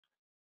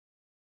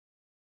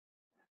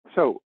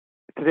So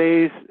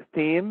today's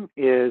theme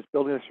is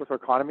building a circular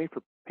economy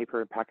for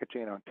paper and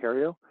packaging in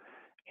Ontario.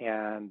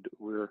 And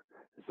this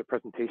is a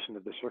presentation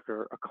of the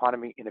Circular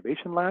Economy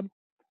Innovation Lab.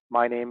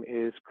 My name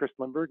is Chris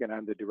Lindberg, and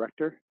I'm the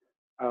director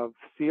of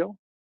Seale.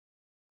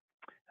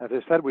 As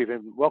I said, we've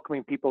been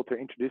welcoming people to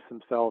introduce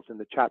themselves in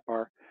the chat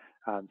bar,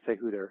 say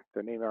who their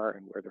name are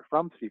and where they're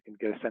from, so you can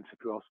get a sense of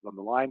who else is on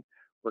the line.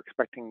 We're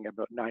expecting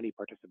about 90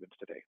 participants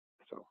today.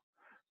 So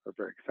we're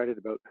very excited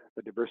about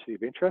the diversity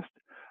of interest.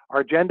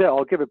 Our agenda,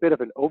 I'll give a bit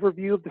of an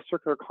overview of the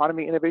Circular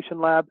Economy Innovation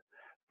Lab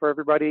for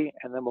everybody,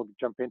 and then we'll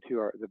jump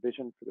into the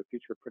vision for the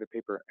future of printed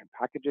paper and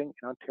packaging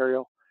in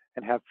Ontario,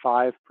 and have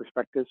four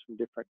perspectives, from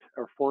different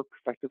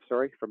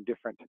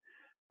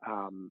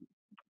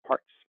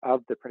parts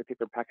of the printed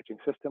paper and packaging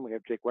system. We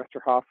have Jake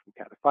Westerhof from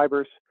Canada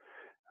Fibers,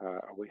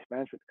 a waste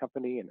management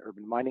company and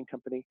urban mining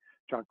company,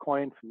 John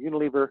Coyne from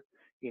Unilever,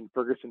 Ian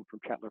Ferguson from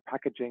Chantler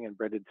Packaging, and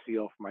Brendan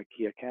Seale from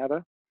IKEA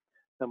Canada.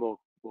 Then we'll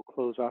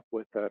close up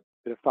with a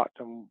bit of thoughts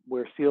on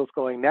where Seale's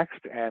going next,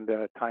 and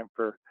time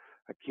for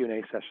a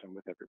Q&A session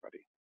with everybody.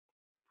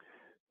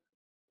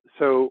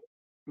 So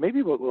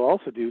maybe what we'll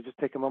also do is just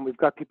take a moment. We've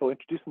got people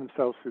introducing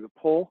themselves through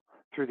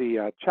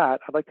the chat.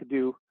 I'd like to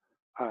do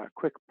a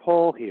quick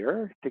poll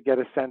here to get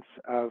a sense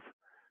of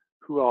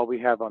who all we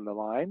have on the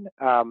line.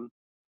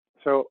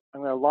 So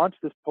I'm going to launch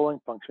this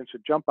polling function. So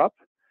jump up,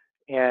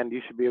 and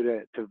you should be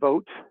able to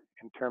vote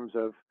in terms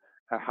of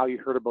how you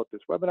heard about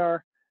this webinar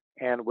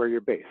and where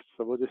you're based.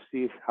 So we'll just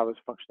see how this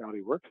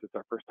functionality works. It's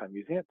our first time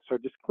using it. So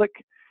just click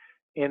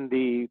in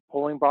the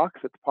polling box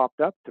that's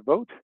popped up to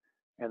vote,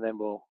 and then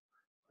we'll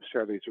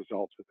share these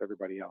results with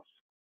everybody else.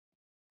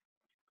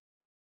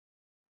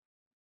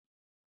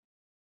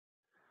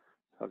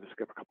 I'll just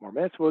give a couple more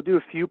minutes. We'll do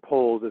a few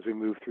polls as we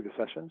move through the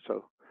session.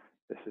 So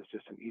this is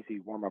just an easy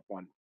warm-up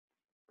one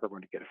for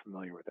everyone to get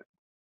familiar with it.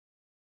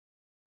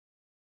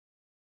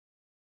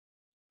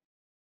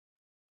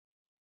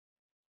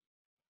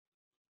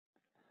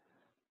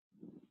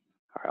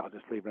 All right, I'll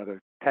just leave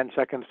another 10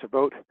 seconds to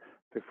vote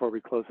before we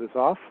close this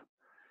off,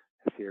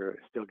 if you're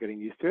still getting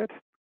used to it.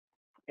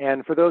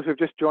 And for those who have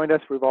just joined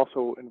us, we've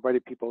also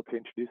invited people to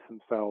introduce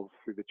themselves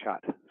through the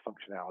chat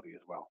functionality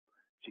as well,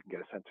 so you can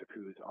get a sense of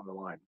who's on the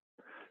line.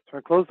 So I'm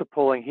going to close the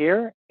polling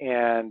here,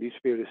 and you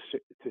should be able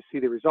to see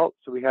the results.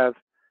 So we have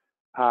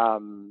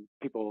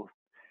people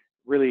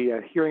really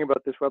hearing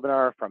about this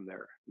webinar from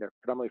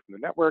predominantly from their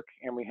network,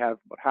 and we have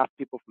about half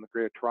people from the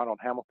Greater Toronto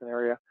and Hamilton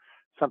area,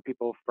 some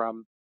people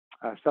from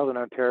Southern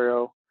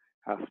Ontario,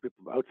 some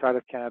people outside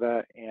of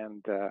Canada,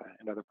 and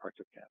other parts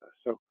of Canada.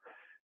 So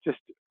just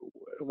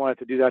wanted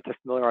to do that to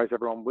familiarize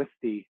everyone with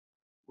the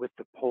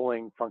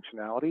polling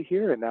functionality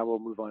here, and now we'll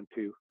move on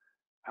to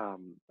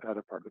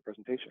another part of the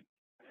presentation.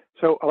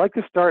 So I'd like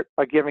to start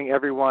by giving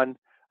everyone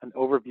an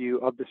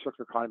overview of the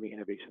Circular Economy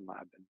Innovation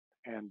Lab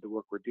and the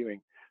work we're doing.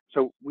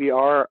 So we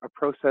are a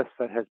process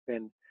that has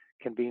been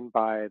convened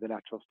by the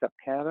Natural Step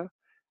Canada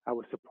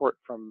with support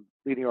from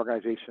leading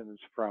organizations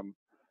from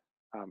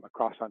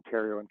across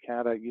Ontario and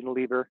Canada: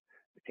 Unilever,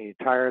 the Canadian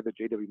Tire, the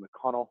J.W.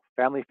 McConnell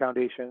Family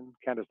Foundation,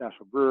 Canada's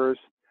National Brewers,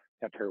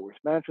 the Ontario Waste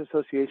Management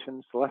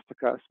Association,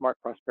 Celestica, Smart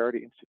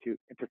Prosperity Institute,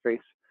 Interface,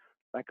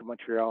 Bank of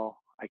Montreal,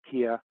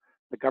 IKEA,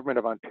 the Government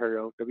of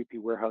Ontario, WP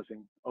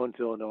Warehousing, Owens,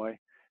 Illinois,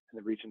 and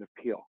the region of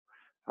Peel.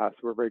 So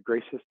we're very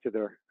gracious to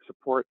their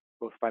support,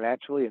 both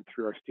financially and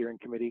through our steering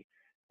committee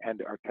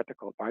and our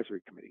technical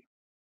advisory committee.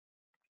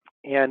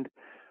 And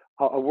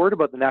a word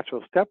about the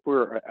Natural Step.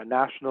 We're a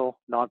national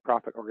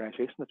nonprofit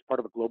organization that's part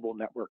of a global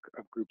network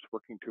of groups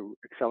working to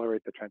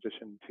accelerate the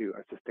transition to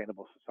a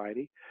sustainable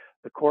society.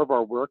 The core of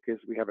our work is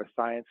we have a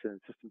science and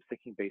systems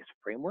thinking-based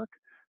framework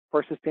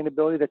for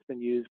sustainability that's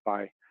been used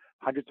by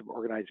hundreds of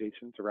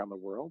organizations around the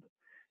world.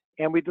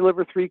 And we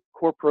deliver three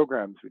core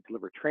programs. We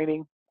deliver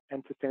training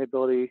and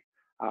sustainability,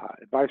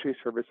 advisory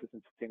services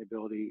and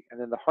sustainability. And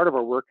then the heart of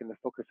our work and the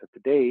focus of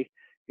today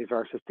is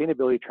our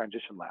Sustainability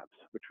Transition Labs,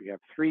 which we have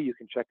three. You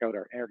can check out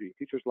our Energy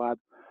Futures Lab,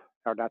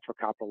 our Natural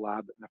Capital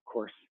Lab, and of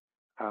course,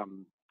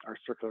 our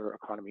Circular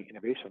Economy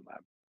Innovation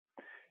Lab.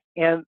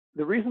 And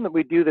the reason that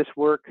we do this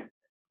work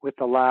with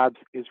the labs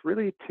is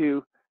really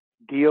to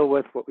deal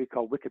with what we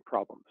call wicked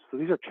problems. So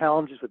these are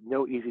challenges with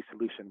no easy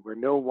solution, where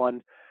no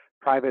one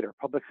private or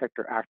public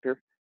sector actor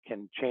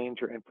can change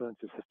or influence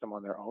the system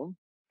on their own,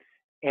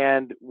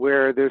 and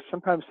where there's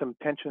sometimes some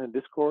tension and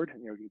discord.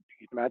 You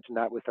can imagine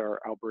that with our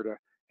Alberta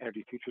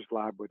Energy Futures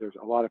Lab, where there's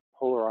a lot of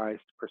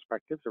polarized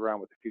perspectives around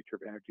what the future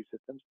of energy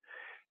systems,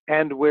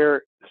 and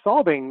where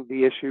solving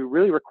the issue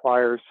really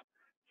requires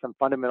some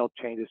fundamental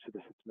changes to the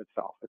system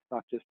itself. It's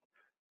not just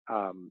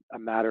a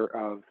matter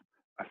of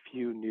a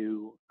few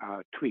new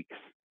tweaks.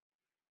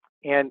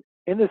 And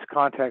in this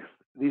context,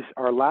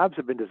 our labs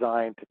have been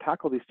designed to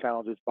tackle these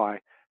challenges by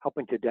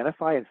helping to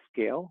identify and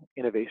scale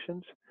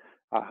innovations,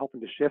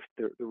 helping to shift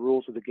the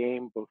rules of the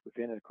game both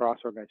within and across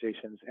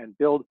organizations, and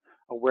build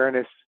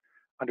awareness,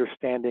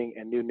 understanding,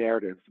 and new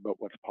narratives about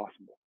what's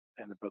possible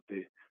and about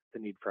the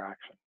need for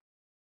action.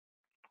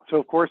 So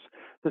of course,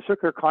 the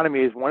circular economy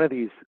is one of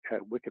these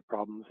wicked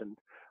problems, and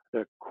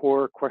the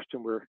core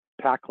question we're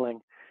tackling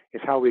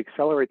is how we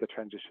accelerate the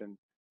transition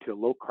to a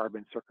low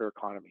carbon circular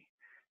economy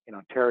in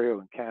Ontario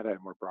and Canada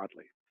and more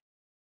broadly.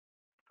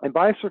 And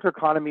by a circular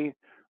economy,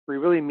 we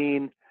really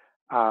mean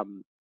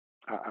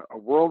a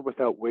world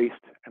without waste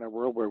and a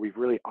world where we've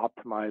really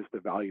optimized the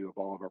value of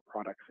all of our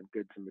products and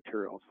goods and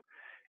materials.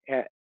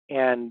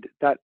 And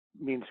that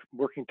means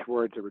working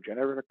towards a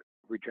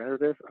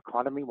regenerative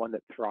economy, one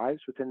that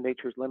thrives within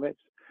nature's limits,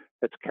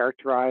 that's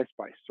characterized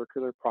by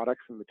circular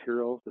products and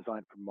materials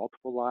designed for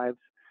multiple lives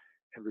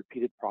and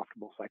repeated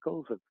profitable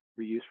cycles of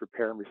reuse,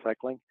 repair, and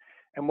recycling,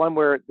 and one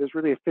where there's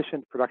really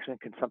efficient production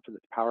and consumption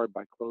that's powered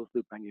by closed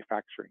loop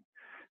manufacturing,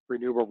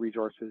 renewable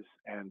resources,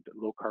 and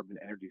low carbon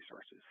energy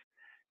sources.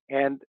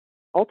 And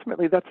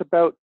ultimately, that's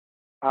about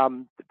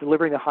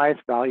delivering the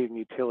highest value and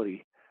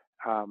utility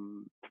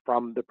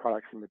from the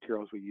products and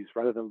materials we use,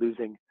 rather than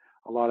losing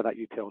a lot of that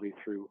utility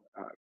through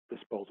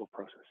disposal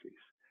processes.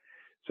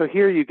 So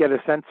here you get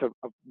a sense of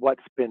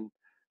what's been,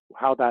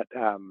 how that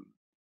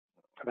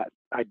that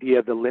idea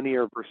of the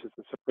linear versus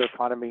the circular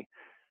economy.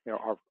 You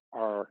know,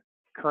 our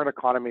current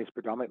economy is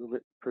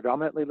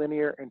predominantly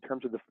linear in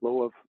terms of the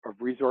flow of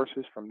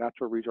resources, from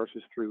natural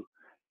resources through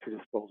to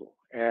disposal.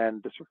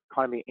 And the circular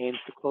economy aims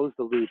to close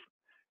the loop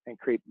and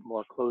create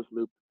more closed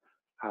loop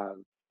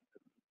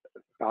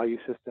value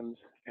systems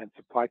and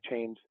supply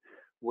chains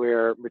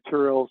where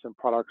materials and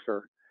products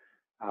are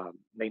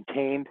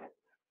maintained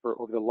for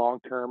over the long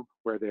term,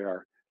 where they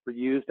are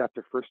reused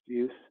after first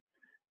use,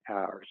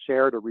 or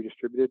shared or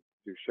redistributed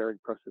through sharing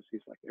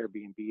processes like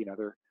Airbnb and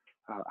other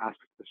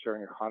aspects of the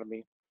sharing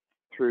economy,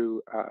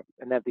 through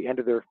and at the end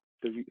of their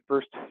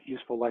first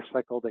useful life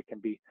cycle, they can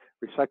be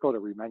recycled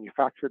or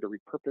remanufactured or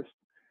repurposed,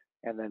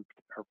 and then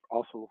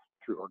also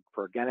through,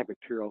 for organic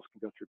materials,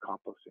 can go through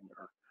composting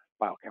or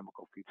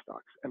biochemical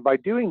feedstocks. And by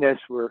doing this,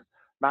 we're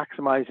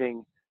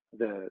maximizing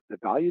the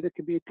value that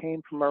can be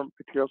attained from our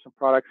materials and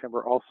products, and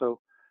we're also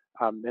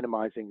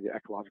minimizing the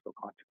ecological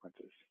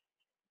consequences.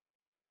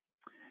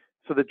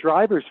 So the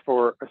drivers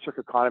for a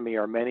circular economy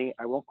are many.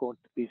 I won't go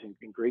into these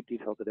in great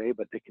detail today,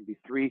 but they can be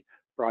three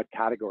broad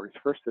categories.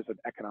 First, there's an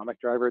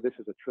economic driver. This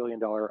is $1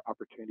 trillion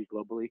opportunity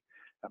globally,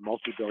 a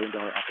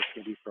multi-billion-dollar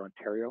opportunity for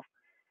Ontario.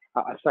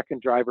 A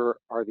second driver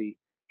are the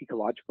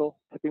ecological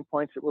tipping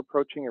points that we're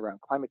approaching around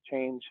climate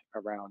change,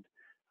 around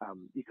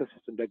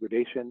ecosystem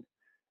degradation,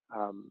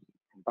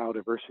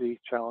 biodiversity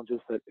challenges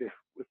that if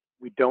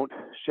we don't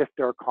shift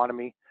our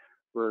economy,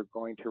 we're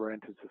going to run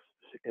into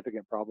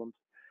significant problems.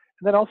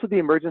 And then also the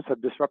emergence of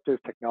disruptive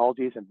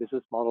technologies and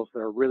business models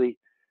that are really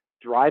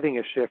driving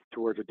a shift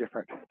towards a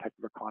different type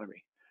of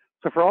economy.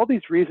 So for all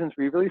these reasons,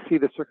 we really see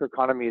the circular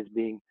economy as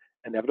being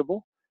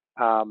inevitable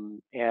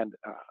and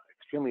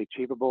extremely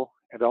achievable,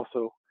 and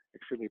also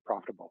extremely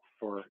profitable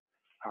for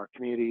our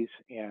communities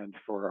and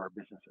for our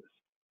businesses.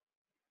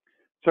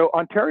 So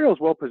Ontario is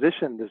well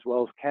positioned, as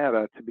well as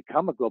Canada, to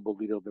become a global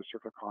leader of the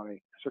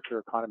circular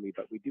economy,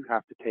 but we do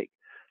have to take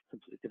some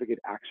significant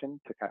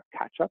action to kind of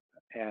catch up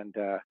and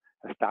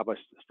establish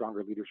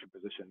stronger leadership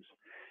positions.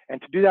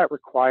 And to do that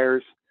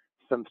requires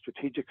some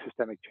strategic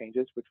systemic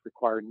changes, which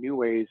require new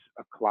ways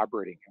of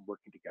collaborating and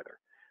working together.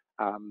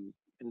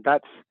 And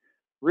that's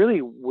really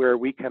where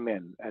we come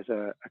in as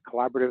a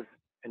collaborative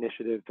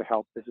initiative to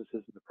help businesses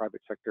in the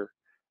private sector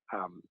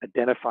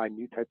identify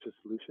new types of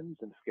solutions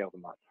and scale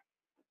them up.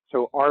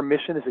 So our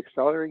mission is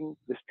accelerating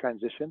this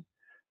transition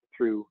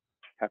through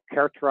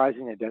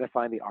characterizing and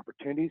identifying the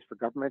opportunities for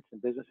governments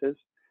and businesses,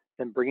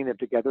 then bringing them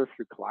together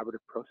through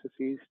collaborative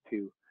processes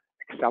to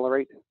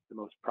accelerate the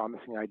most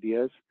promising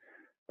ideas,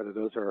 whether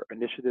those are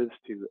initiatives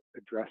to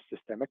address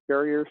systemic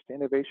barriers to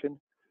innovation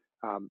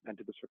and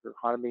to the circular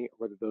economy,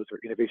 whether those are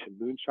innovation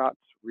moonshots,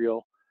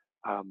 real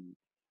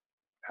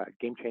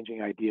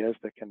game-changing ideas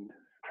that can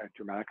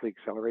dramatically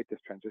accelerate this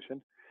transition,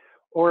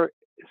 or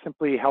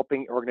simply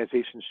helping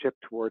organizations shift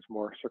towards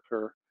more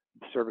circular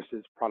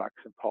services,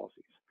 products, and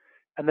policies.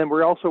 And then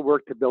we also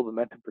work to build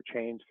momentum for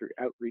change through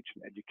outreach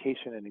and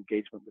education and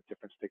engagement with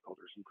different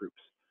stakeholders and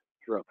groups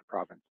throughout the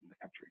province and the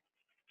country.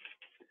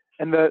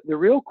 And the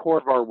real core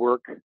of our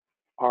work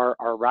are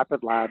our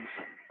rapid labs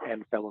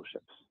and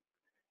fellowships.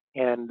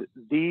 And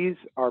these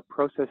are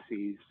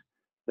processes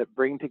that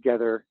bring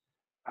together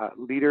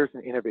leaders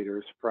and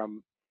innovators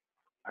from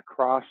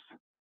across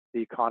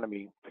the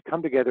economy to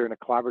come together in a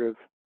collaborative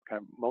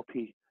kind of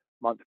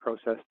multi-month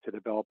process to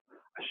develop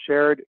a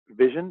shared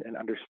vision and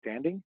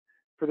understanding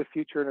for the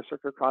future in a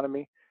circular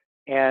economy,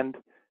 and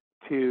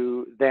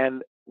to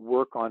then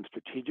work on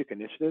strategic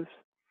initiatives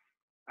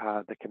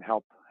that can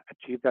help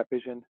achieve that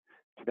vision,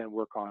 to then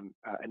work on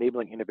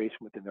enabling innovation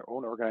within their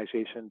own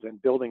organizations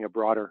and building a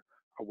broader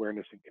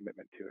awareness and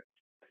commitment to it.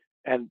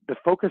 And the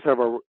focus of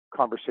our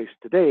conversation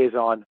today is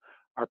on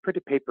our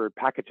printed paper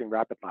packaging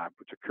rapid lab,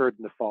 which occurred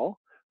in the fall.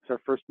 It's our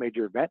first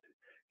major event.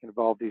 It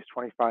involved these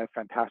 25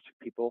 fantastic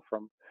people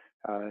from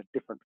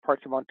different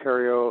parts of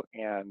Ontario,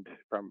 and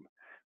from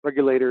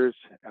regulators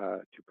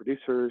to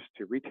producers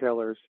to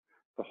retailers,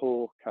 the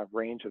whole kind of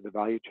range of the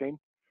value chain,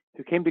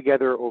 who came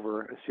together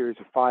over a series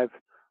of 5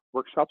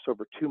 workshops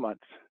over 2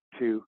 months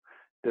to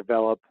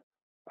develop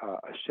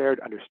a shared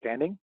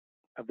understanding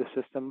of the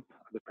system,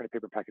 the printed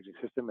paper packaging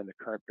system, and the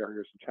current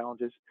barriers and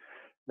challenges.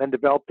 Then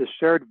develop this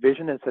shared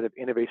vision and set of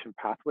innovation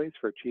pathways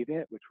for achieving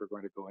it, which we're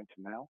going to go into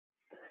now.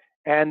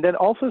 And then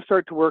also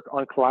start to work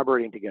on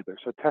collaborating together.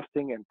 So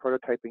testing and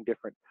prototyping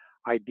different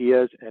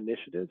ideas and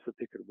initiatives that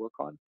they could work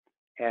on,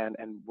 and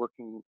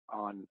working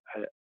on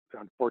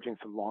forging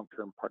some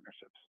long-term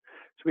partnerships.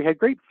 So we had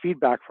great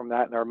feedback from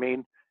that, and our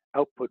main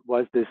output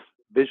was this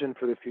vision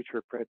for the future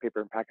of printed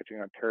paper and packaging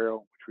in Ontario,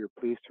 which we were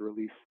pleased to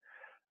release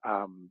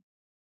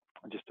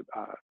just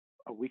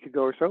a week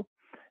ago or so.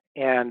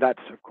 And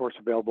that's, of course,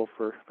 available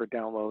for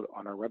download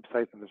on our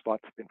website, and there's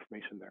lots of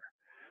information there.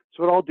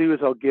 So what I'll do is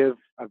I'll give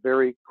a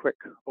very quick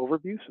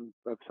overview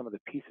of some of the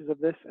pieces of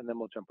this, and then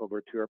we'll jump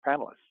over to our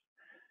panelists.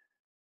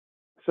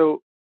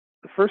 So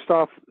first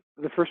off,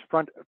 the first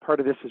part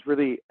of this is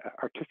really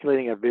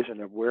articulating a vision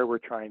of where we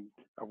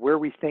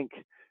think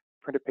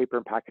printed paper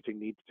and packaging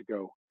needs to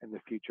go in the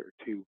future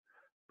to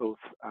both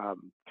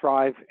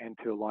thrive and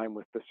to align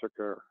with the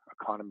circular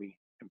economy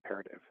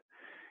imperative.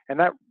 And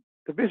that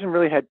the vision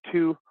really had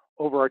two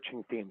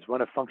overarching themes: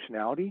 one of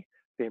functionality,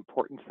 the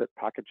importance that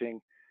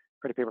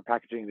printed paper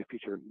packaging in the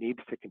future needs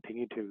to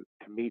continue to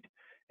meet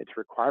its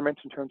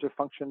requirements in terms of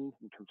function,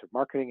 in terms of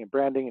marketing and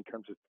branding, in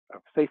terms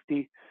of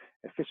safety,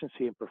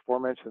 efficiency, and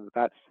performance, and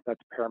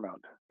that's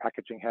paramount.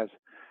 Packaging has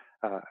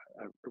a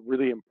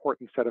really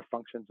important set of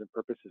functions and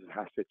purposes it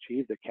has to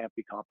achieve that can't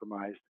be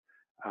compromised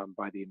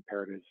by the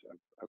imperatives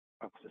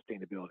of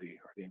sustainability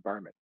or the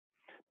environment.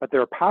 But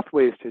there are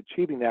pathways to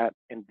achieving that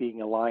and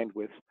being aligned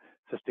with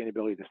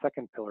sustainability, the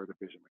second pillar of the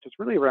vision, which is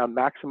really around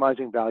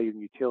maximizing value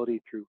and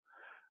utility through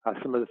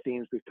some of the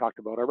themes we've talked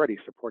about already: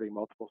 supporting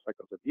multiple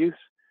cycles of use,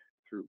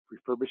 through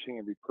refurbishing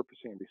and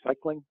repurposing and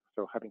recycling.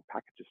 So having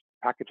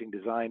packaging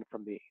designed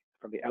from the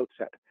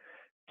outset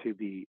to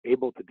be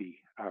able to be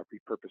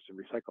repurposed and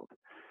recycled.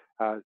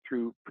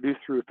 Produced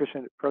through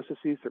efficient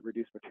processes that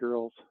reduce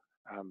materials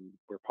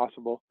where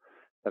possible,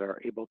 that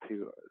are able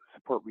to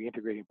support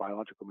reintegrating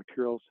biological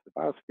materials to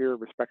the biosphere,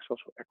 respect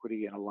social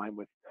equity, and align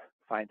with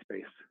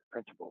science-based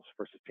principles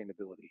for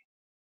sustainability.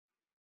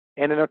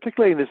 And in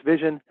articulating this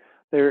vision,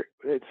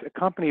 it's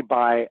accompanied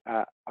by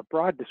a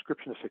broad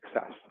description of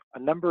success, a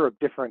number of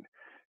different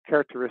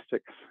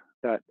characteristics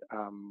that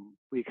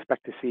we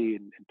expect to see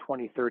in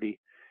 2030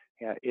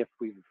 if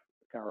we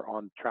are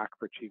on track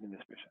for achieving this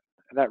mission.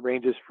 And that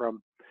ranges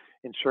from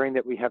ensuring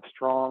that we have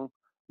strong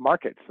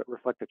markets that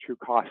reflect the true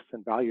costs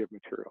and value of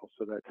materials,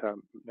 so that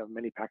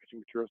many packaging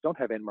materials don't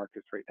have end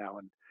markets right now,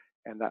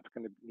 and that's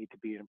going to need to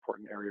be an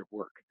important area of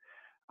work.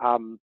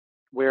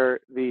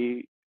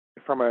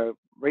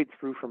 Right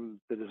through from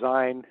the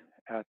design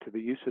to the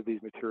use of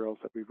these materials,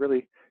 that we've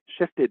really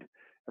shifted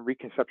and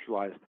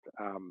reconceptualized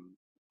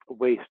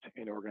waste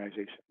in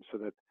organizations, so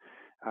that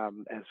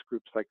as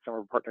groups like some of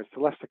our partners,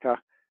 Celestica,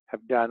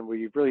 have done,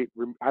 we've really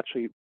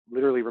actually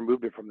literally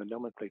removed it from the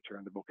nomenclature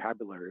and the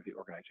vocabulary of the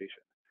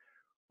organization.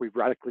 We've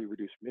radically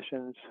reduced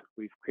emissions.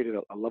 We've created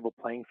a level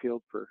playing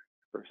field for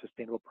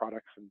sustainable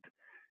products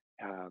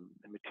and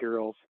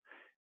materials,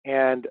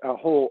 and a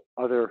whole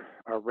other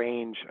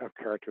range of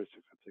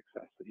characteristics of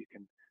success that you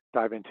can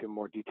dive into in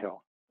more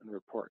detail in the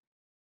report.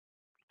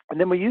 And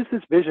then we use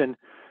this vision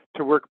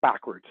to work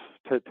backwards,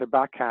 to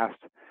backcast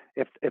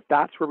if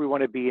that's where we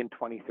want to be in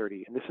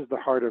 2030. And this is the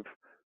heart of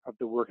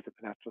the work that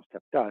the Natural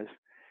Step does,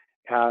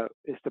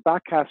 is to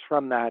backcast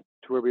from that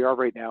to where we are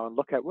right now and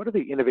look at what are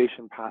the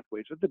innovation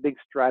pathways, what are the big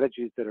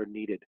strategies that are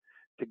needed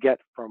to get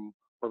from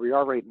where we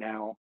are right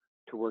now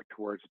to work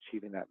towards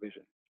achieving that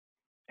vision.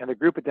 And the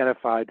group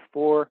identified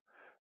 4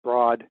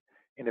 broad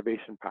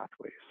innovation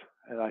pathways.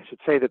 And I should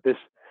say that this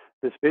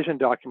vision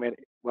document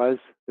was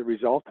the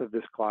result of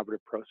this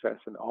collaborative process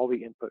and all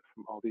the input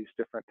from all these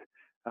different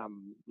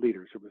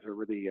leaders. It was a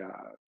really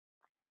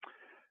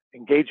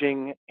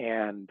engaging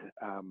and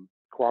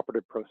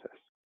cooperative process.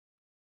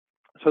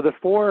 So the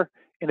 4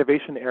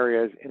 innovation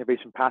areas,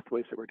 innovation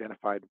pathways that were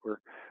identified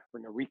were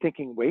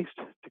rethinking waste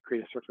to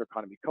create a circular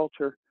economy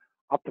culture,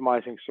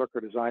 optimizing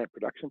circular design and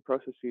production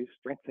processes,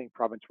 strengthening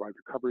province-wide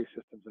recovery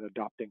systems, and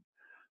adopting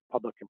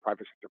public and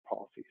private sector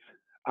policies.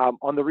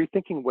 On the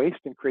rethinking waste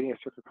and creating a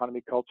circular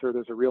economy culture,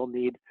 there's a real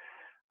need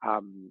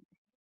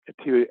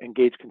to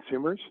engage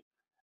consumers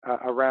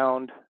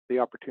around the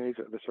opportunities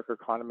of the circular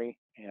economy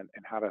and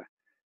how to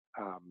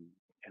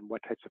and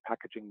what types of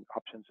packaging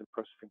options and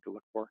processing to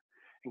look for,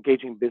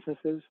 engaging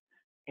businesses,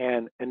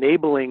 and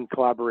enabling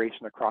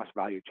collaboration across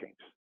value chains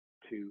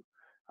to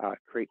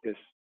create the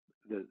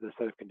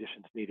set of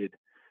conditions needed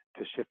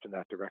to shift in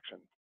that direction.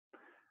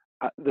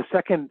 The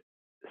second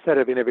set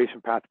of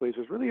innovation pathways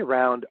was really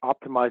around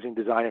optimizing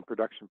design and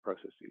production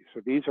processes.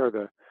 So these are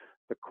the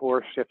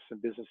core shifts in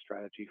business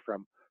strategy,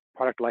 from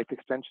product life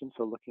extension,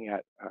 so looking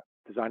at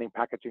designing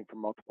packaging for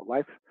multiple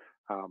life.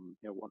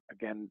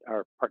 Again,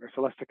 our partner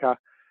Celestica,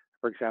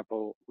 for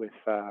example, with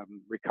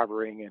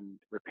recovering and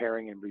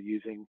repairing and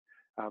reusing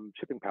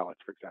shipping pallets,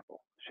 for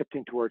example.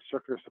 Shifting towards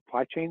circular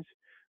supply chains,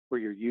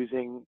 where you're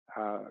using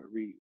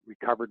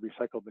recovered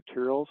recycled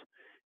materials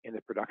in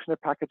the production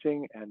of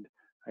packaging. And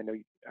I know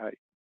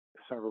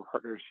some of our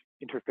partners,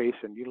 Interface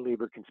and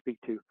Unilever, can speak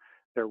to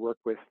their work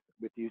with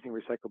using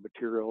recycled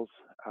materials,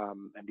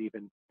 and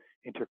even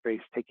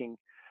Interface taking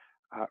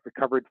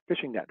recovered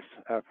fishing nets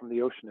from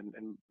the ocean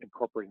and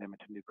incorporating them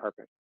into new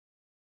carpet.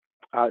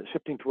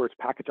 Shifting towards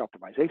package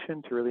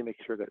optimization to really make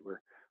sure that we're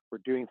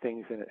doing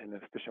things in an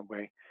efficient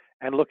way,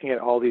 and looking at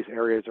all these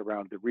areas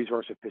around the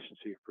resource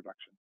efficiency of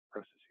production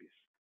processes.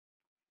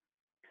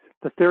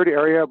 The third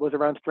area was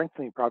around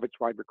strengthening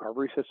province-wide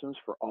recovery systems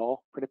for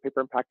all printed paper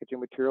and packaging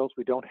materials.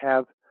 We don't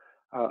have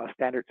a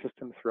standard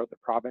system throughout the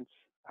province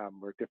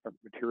where different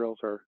materials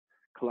are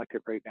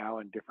collected right now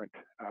in different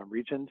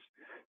regions.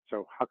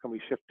 So how can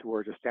we shift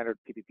towards a standard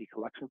PPP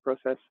collection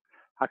process?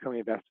 How can we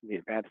invest in the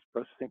advanced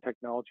processing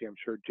technology? I'm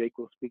sure Jake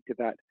will speak to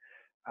that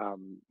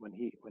when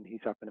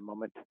he's up in a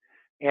moment.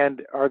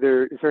 And is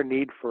there a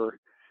need for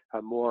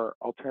more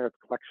alternative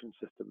collection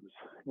systems?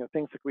 You know,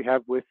 things like we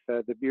have with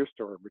the beer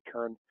store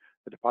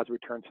the deposit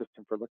return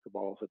system for liquor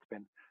bottles that's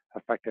been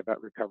effective at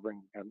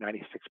recovering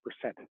 96%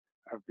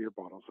 of beer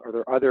bottles. Are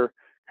there other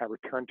kind of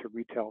return to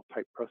retail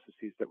type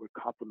processes that would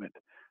complement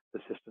the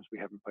systems we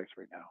have in place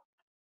right now?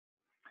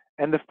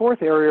 And the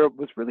fourth area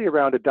was really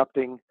around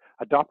adopting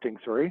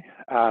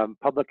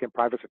public and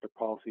private sector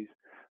policies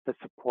that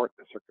support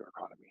the circular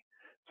economy.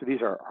 So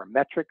these are our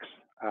metrics.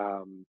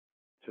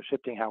 So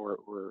shifting how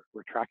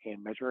we're tracking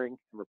and measuring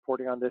and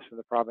reporting on this in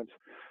the province,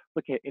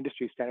 looking at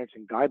industry standards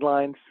and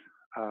guidelines,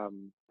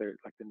 they're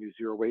like the new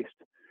zero waste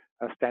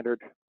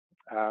standard,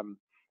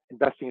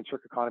 investing in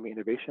circular economy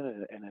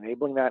innovation and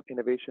enabling that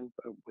innovation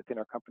within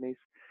our companies,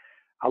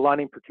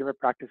 aligning procurement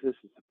practices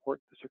to support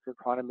the circular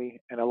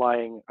economy, and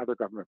aligning other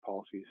government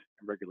policies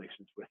and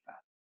regulations with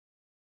that.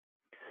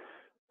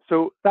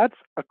 So that's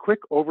a quick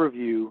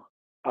overview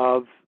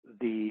of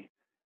the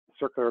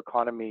circular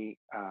economy,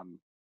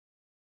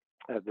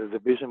 the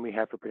vision we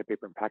have for printed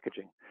paper and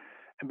packaging.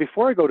 And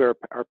before I go to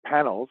our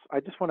panels,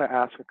 I just want to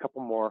ask a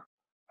couple more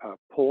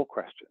poll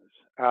questions.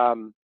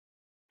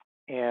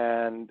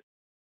 And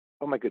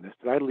oh my goodness,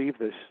 did I leave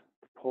the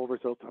poll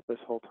results up this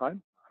whole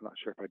time? I'm not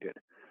sure if I did.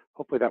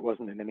 Hopefully that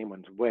wasn't in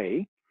anyone's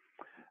way.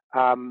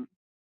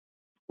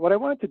 What I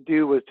wanted to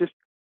do was just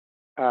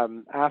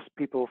ask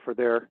people for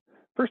their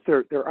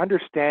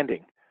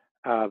understanding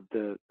of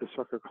the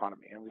circular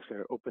economy. I'm just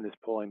going to open this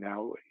polling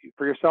now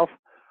for yourself,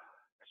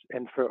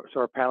 and so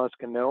our panelists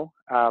can know.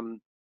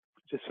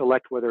 Just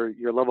select whether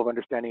your level of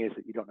understanding is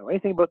that you don't know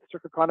anything about the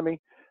circular economy,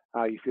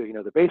 you feel you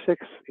know the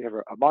basics, you have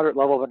a moderate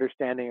level of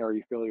understanding, or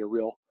you feel you're a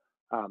real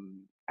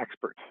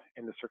expert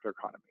in the circular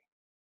economy.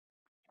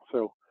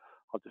 So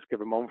I'll just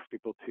give a moment for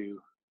people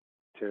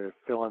to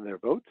fill in their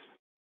votes.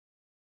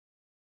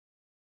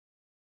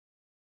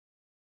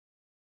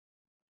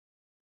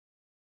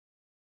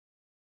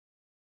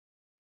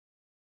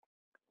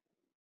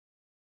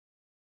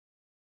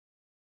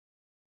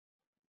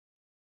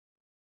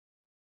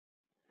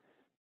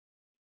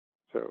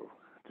 So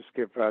just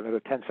give another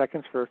 10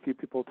 seconds for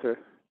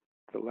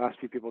the last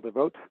few people to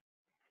vote.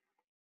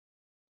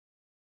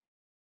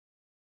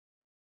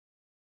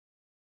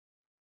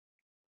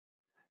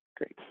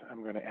 Great,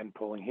 I'm going to end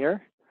polling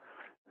here.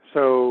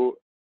 So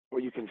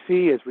what you can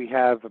see is we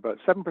have about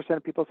 7%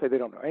 of people say they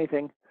don't know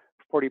anything,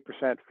 40%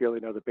 feel they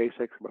know the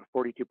basics, about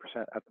 42%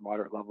 at the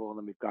moderate level, and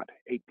then we've got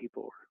 8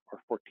 people, or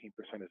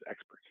 14% as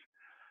experts.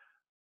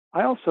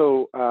 I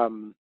also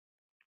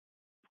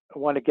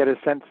want to get a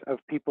sense of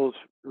people's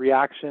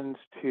reactions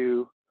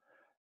to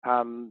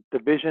the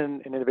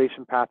vision and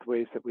innovation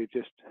pathways that we've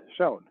just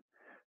shown.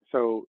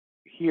 So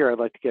here I'd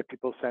like to get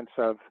people's sense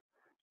of,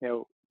 you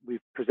know,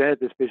 we've presented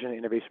this vision and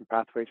innovation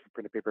pathways for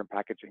printed paper and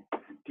packaging.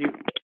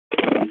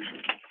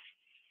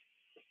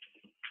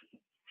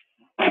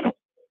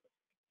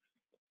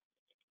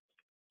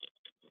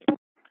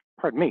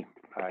 Pardon me,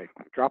 I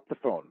dropped the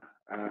phone.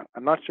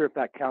 I'm not sure if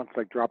that counts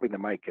like dropping the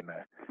mic in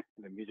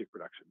the music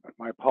production, but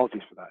my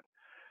apologies for that.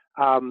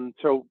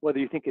 So whether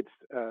you think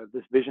it's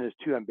this vision is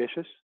too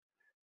ambitious,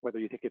 whether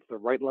you think it's the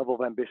right level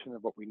of ambition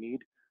of what we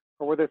need,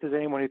 or whether there's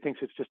anyone who thinks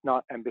it's just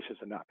not ambitious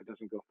enough, it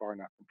doesn't go far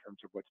enough in terms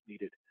of what's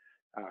needed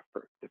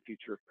for the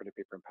future of printed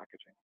paper and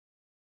packaging.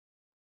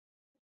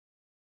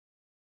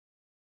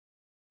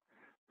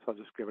 So I'll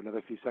just give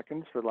another few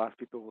seconds for the last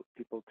people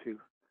to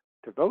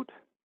vote.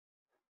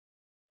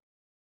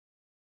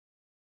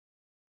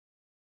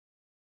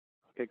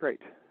 Okay,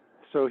 great.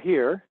 So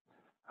here,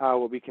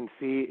 what we can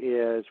see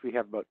is we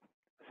have about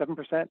 7%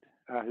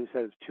 who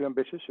says too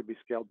ambitious, should be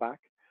scaled back.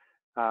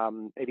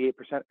 88%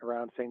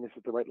 around saying this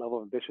is the right level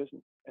of ambition,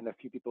 and a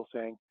few people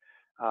saying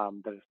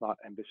that it's not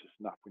ambitious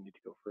enough, we need to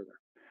go further.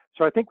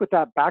 So I think with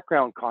that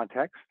background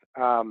context,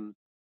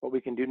 what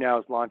we can do now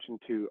is launch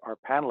into our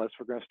panelists.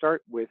 We're going to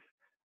start with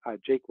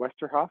Jake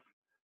Westerhof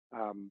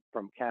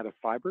from Canada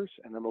Fibers,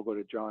 and then we'll go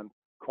to John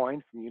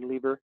Coyne from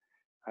Unilever,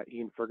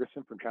 Ian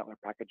Ferguson from Chantler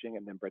Packaging,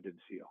 and then Brendan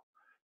Seale.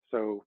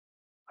 So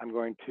I'm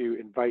going to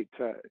invite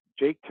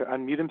Jake to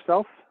unmute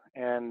himself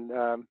and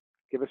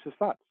give us his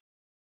thoughts.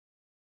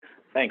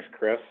 Thanks,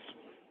 Chris.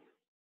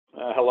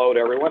 Hello to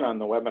everyone on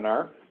the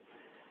webinar.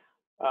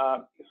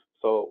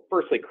 So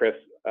firstly, Chris,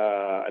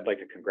 I'd like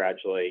to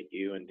congratulate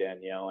you and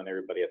Danielle and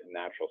everybody at the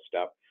Natural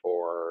Step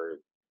for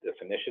this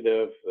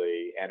initiative,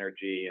 the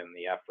energy and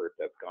the effort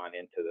that's gone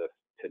into this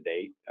to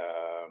date.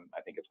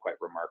 I think it's quite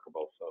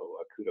remarkable, so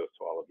kudos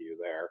to all of you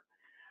there.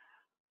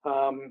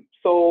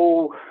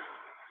 So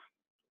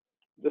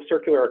the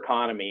circular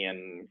economy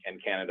and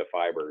Canada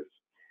Fibers.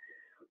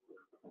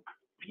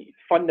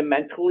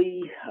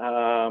 Fundamentally,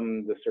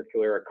 the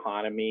circular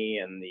economy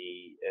and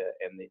the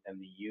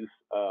use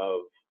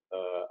of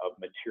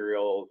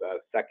materials as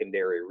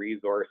secondary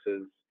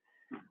resources,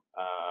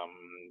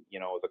 you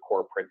know, is a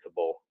core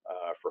principle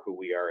for who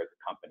we are as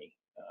a company.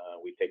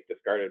 We take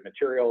discarded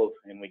materials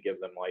and we give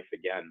them life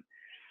again.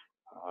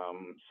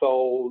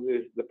 So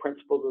the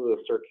principles of the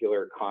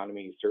circular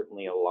economy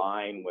certainly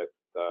align with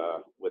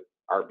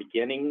our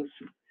beginnings.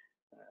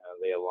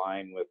 They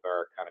align with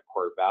our kind of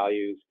core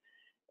values,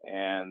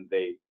 and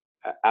they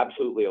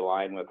absolutely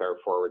align with our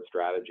forward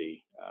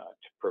strategy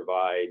to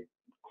provide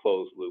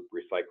closed loop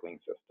recycling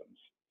systems.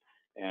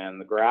 And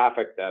the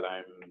graphic that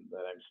I'm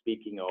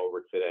speaking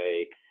over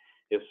today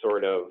is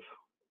sort of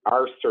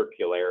our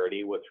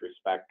circularity with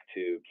respect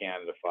to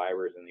Canada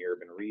Fibers and the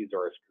Urban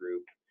Resource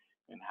Group,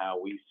 and how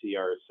we see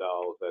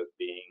ourselves as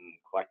being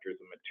collectors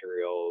of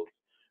materials,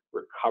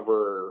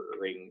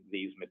 recovering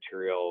these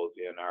materials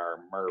in our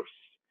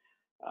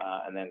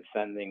MRFs, and then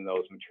sending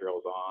those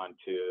materials on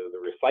to the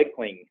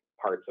recycling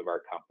parts of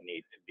our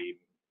company to be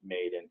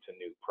made into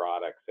new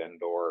products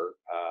and or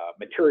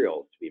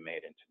materials to be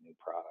made into new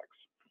products.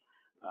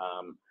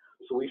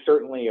 So we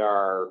certainly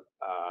are,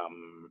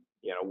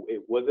 you know,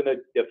 it wasn't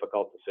a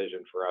difficult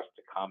decision for us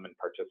to come and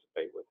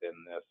participate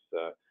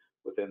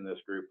within this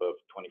group of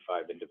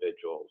 25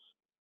 individuals.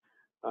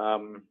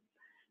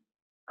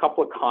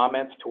 Couple of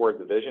comments toward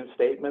the vision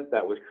statement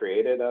that was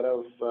created out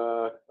of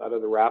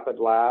the Rapid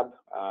Lab.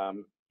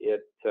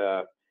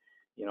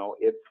 You know,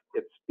 it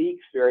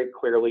speaks very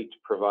clearly to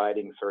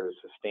providing sort of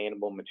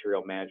sustainable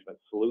material management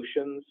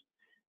solutions,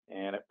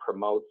 and it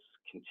promotes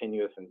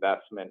continuous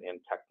investment in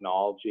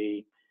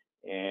technology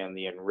and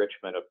the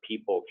enrichment of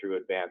people through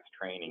advanced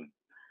training.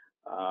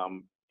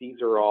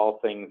 These are all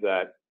things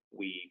that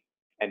we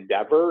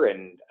endeavor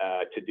and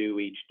to do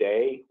each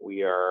day.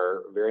 We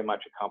are very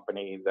much a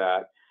company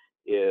that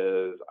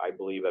is, I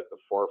believe, at the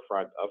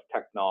forefront of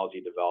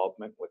technology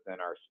development within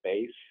our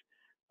space.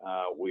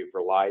 We've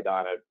relied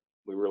on it.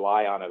 We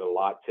rely on it a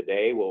lot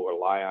today. We'll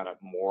rely on it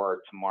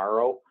more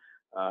tomorrow.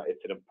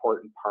 It's an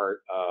important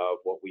part of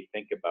what we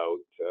think about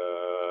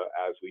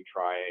as we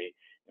try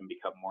and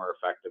become more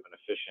effective and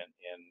efficient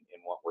in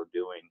what we're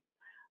doing.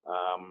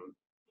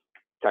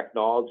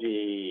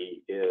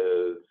 Technology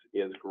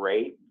is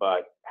great,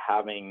 but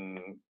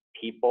having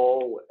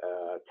people,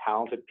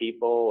 talented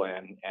people,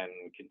 and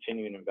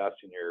continuing to invest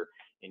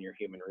in your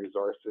human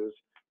resources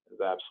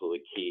is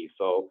absolutely key.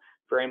 So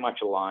very much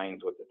aligns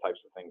with the types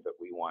of things that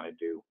we want to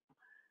do.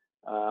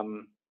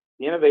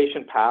 The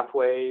innovation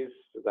pathways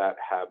that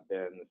have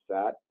been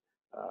set,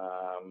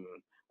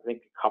 I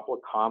think a couple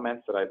of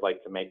comments that I'd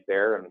like to make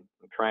there, and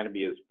I'm trying to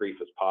be as brief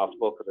as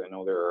possible because I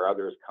know there are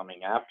others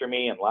coming after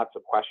me and lots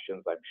of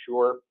questions, I'm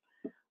sure.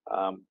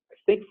 I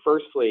think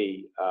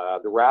firstly,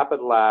 the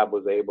Rapid Lab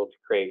was able to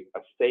create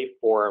a safe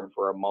forum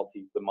for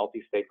the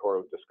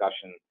multi-stakeholder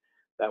discussion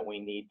that we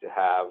need to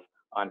have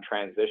on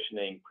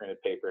transitioning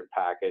printed paper and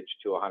package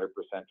to 100%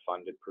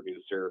 funded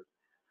producer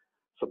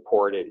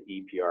supported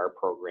EPR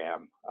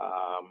program.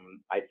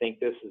 I think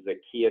this is a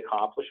key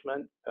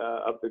accomplishment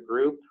of the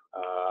group.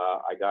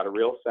 I got a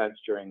real sense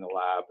during the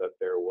lab that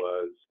there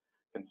was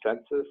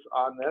consensus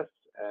on this,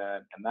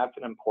 and that's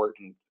an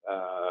important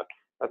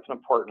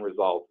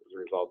result as a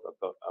result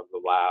of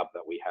the lab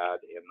that we had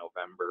in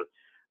November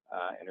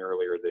and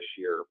earlier this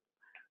year.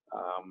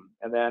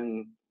 And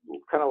then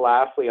kind of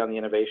lastly on the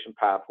innovation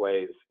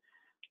pathways,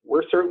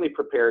 we're certainly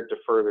prepared to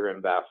further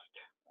invest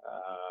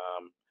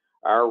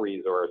our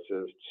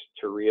resources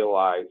to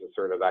realize the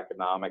sort of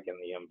economic and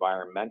the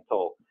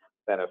environmental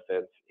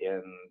benefits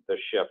in the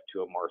shift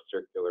to a more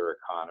circular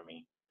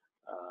economy.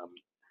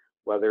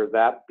 Whether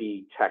that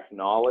be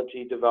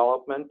technology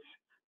development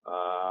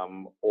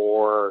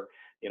or,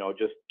 you know,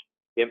 just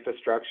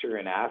infrastructure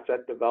and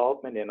asset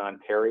development in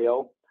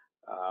Ontario,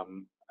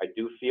 I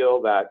do feel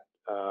that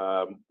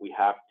we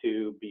have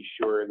to be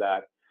sure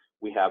that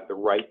we have the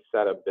right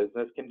set of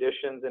business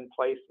conditions in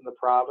place in the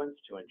province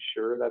to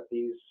ensure that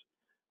these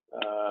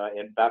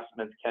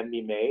investments can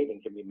be made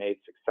and can be made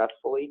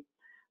successfully.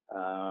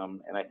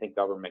 And I think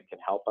government can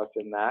help us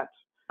in that.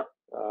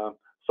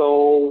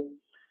 So,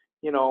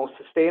 you know,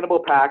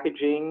 sustainable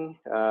packaging,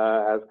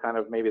 as kind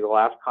of maybe the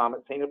last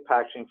comment, sustainable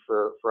packaging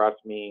for us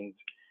means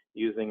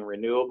using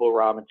renewable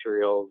raw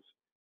materials.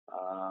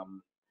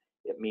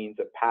 It means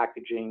that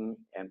packaging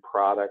and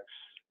products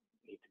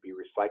need to be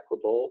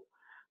recyclable,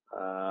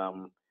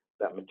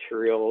 that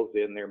materials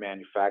in their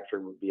manufacture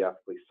would be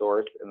ethically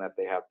sourced, and that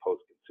they have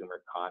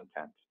post-consumer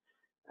content.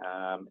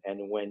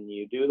 And when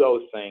you do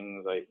those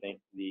things, I think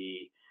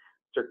the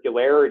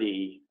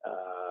circularity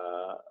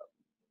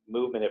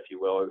movement, if you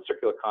will, or the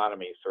circular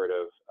economy sort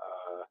of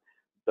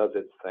does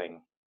its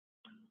thing.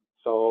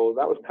 So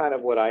that was kind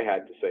of what I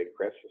had to say,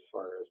 Chris, as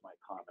far as my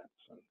comments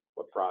and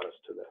what brought us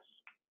to this.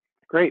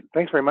 Great,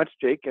 thanks very much,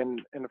 Jake.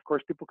 And of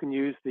course, people can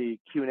use the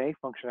Q&A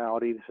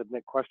functionality to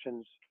submit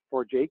questions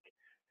for Jake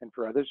and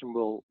for others, and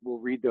we'll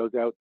read those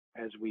out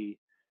as we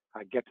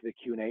get to the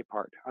Q&A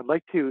part. I'd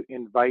like to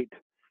invite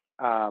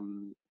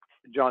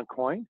John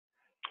Coyne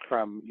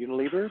from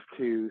Unilever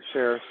to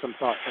share some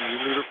thoughts from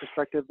Unilever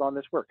perspective on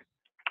this work.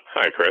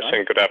 Hi, Chris,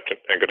 and good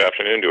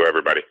afternoon to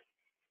everybody.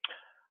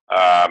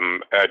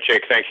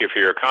 Jake, thank you for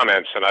your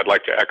comments, and I'd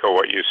like to echo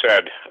what you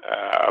said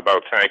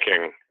about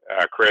thanking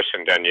Chris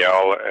and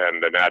Danielle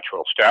and the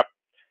Natural Step.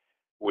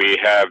 We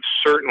have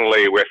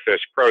certainly, with this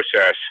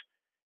process,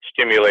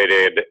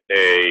 stimulated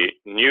a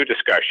new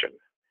discussion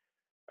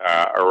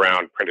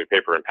around printed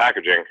paper and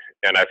packaging,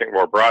 and I think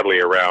more broadly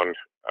around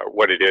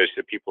what it is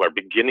that people are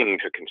beginning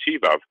to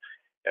conceive of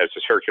as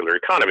a circular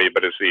economy.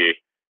 But as the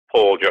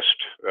poll just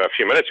a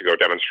few minutes ago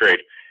demonstrate,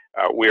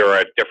 we are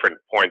at different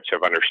points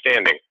of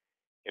understanding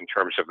in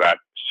terms of that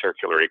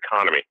circular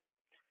economy.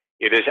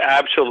 It is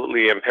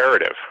absolutely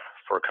imperative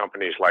for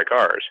companies like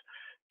ours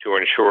to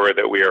ensure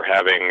that we are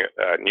having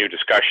new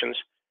discussions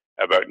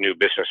about new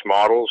business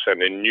models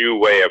and a new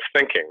way of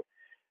thinking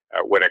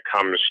when it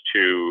comes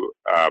to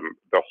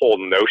the whole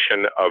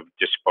notion of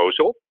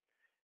disposal,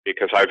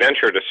 because I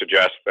venture to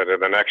suggest that in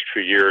the next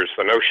few years,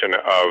 the notion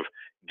of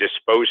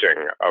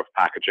disposing of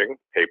packaging,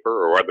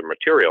 paper, or other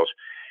materials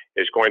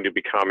is going to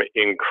become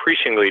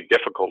increasingly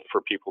difficult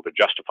for people to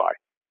justify.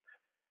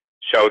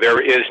 So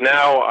there is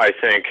now, I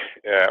think,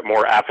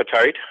 more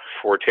appetite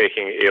for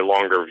taking a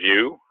longer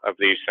view of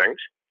these things,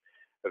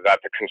 that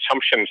the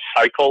consumption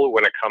cycle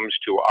when it comes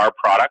to our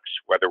products,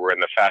 whether we're in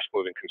the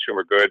fast-moving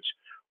consumer goods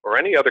or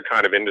any other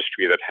kind of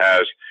industry that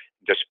has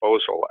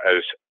disposal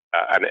as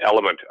an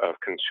element of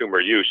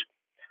consumer use,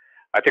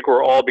 I think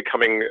we're all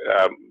becoming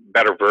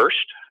better versed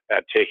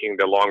at taking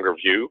the longer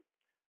view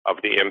of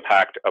the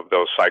impact of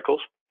those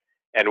cycles.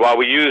 And while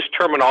we use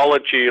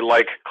terminology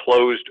like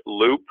closed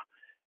loop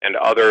and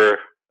other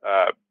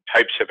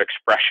types of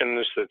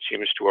expressions that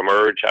seems to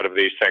emerge out of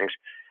these things,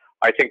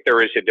 I think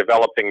there is a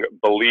developing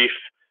belief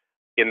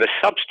in the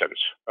substance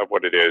of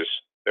what it is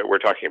that we're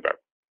talking about.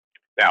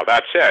 Now,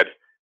 that said,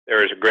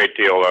 there is a great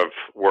deal of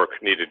work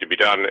needed to be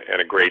done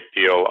and a great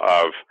deal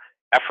of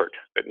effort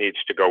that needs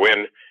to go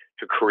in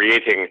to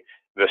creating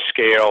the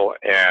scale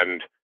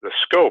and the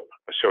scope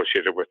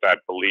associated with that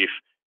belief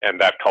and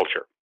that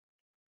culture.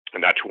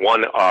 And that's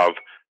one of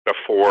the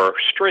four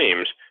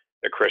streams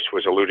that Chris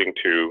was alluding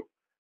to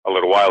a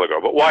little while ago.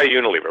 But why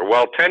Unilever?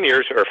 Well, 5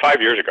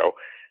 years ago,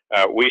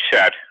 we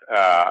set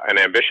an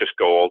ambitious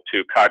goal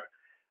to cut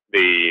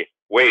the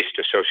waste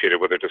associated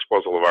with the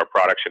disposal of our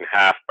products in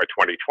half by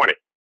 2020.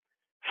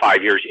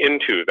 5 years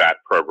into that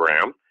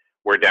program,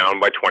 we're down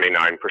by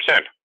 29%.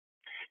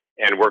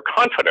 And we're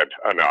confident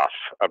enough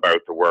about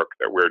the work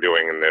that we're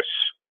doing in this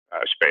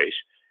space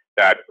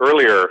that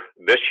earlier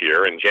this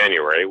year, in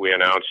January, we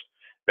announced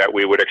that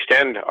we would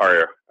extend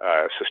our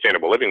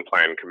Sustainable Living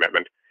Plan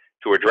commitment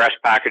to address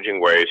packaging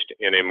waste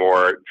in a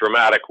more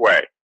dramatic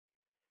way.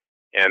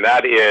 And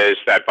that is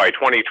that by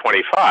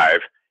 2025,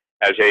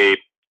 as a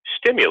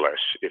stimulus,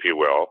 if you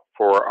will,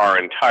 for our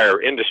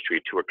entire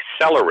industry to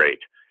accelerate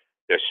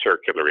this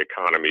circular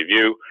economy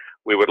view,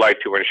 we would like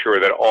to ensure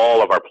that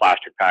all of our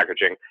plastic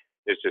packaging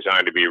is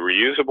designed to be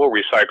reusable,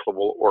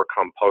 recyclable, or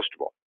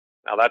compostable.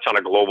 Now, that's on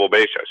a global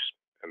basis,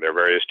 and there are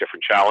various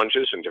different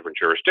challenges in different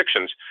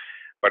jurisdictions,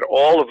 but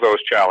all of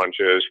those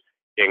challenges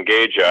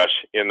engage us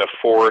in the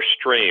four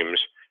streams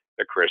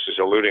that Chris is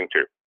alluding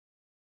to.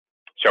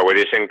 So it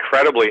is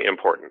incredibly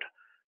important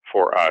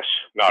for us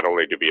not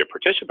only to be a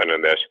participant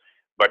in this,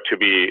 but to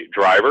be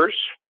drivers,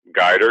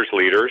 guiders,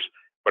 leaders,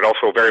 but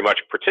also very much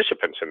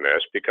participants in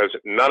this, because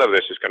none of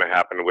this is going to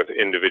happen with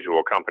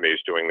individual companies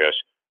doing this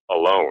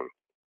alone.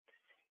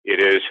 It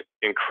is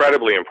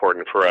incredibly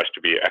important for us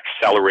to be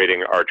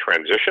accelerating our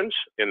transitions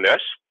in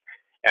this,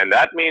 and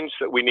that means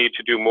that we need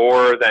to do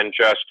more than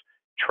just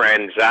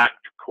transact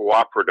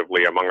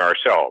cooperatively among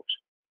ourselves.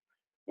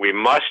 We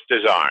must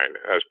design,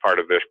 as part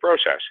of this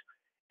process,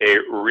 a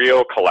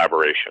real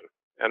collaboration,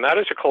 and that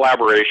is a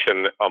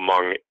collaboration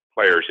among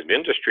players in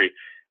industry,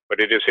 but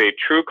it is a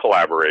true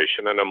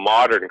collaboration and a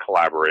modern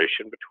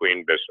collaboration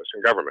between business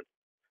and government.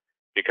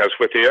 Because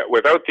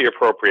without the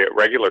appropriate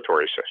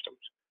regulatory systems,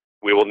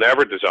 we will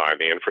never design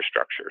the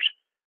infrastructures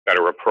that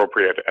are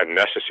appropriate and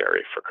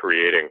necessary for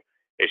creating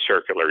a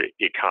circular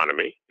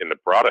economy in the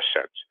broadest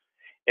sense.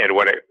 And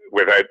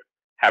without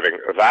having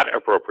that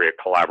appropriate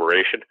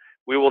collaboration,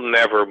 we will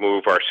never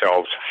move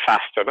ourselves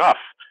fast enough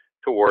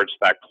towards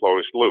that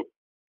closed loop.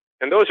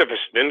 And those of us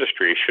in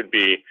industry should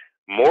be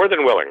more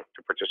than willing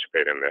to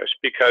participate in this,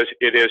 because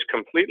it is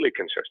completely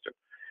consistent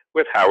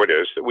with how it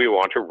is that we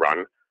want to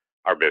run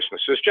our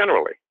businesses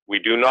generally. We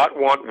do not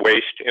want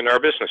waste in our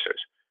businesses.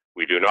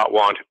 We do not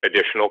want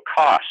additional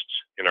costs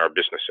in our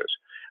businesses.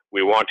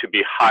 We want to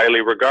be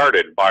highly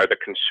regarded by the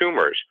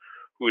consumers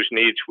whose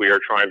needs we are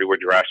trying to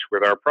address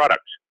with our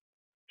products.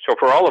 So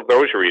for all of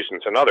those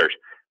reasons and others,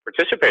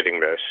 participating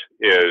in this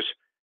is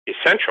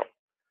essential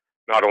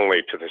not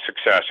only to the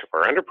success of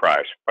our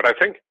enterprise, but I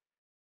think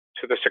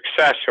to the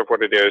success of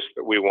what it is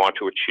that we want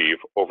to achieve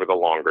over the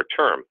longer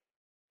term.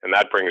 And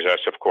that brings us,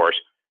 of course,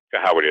 to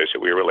how it is that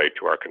we relate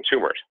to our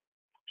consumers.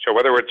 So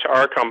whether it's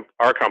our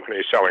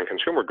company selling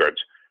consumer goods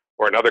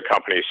or another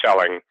company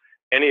selling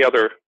any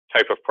other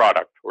type of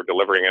product or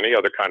delivering any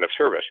other kind of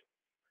service,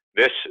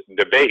 this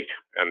debate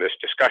and this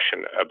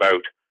discussion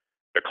about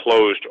the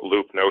closed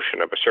loop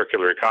notion of a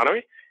circular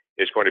economy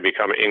is going to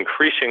become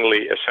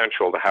increasingly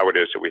essential to how it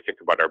is that we think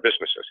about our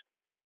businesses.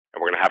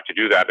 And we're going to have to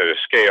do that at a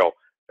scale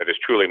that is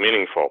truly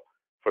meaningful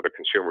for the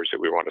consumers that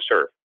we want to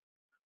serve.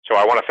 So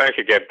I want to thank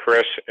again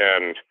Chris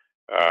and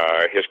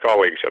his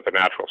colleagues at The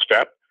Natural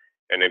Step,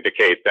 and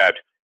indicate that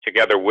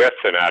together with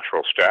The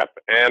Natural Step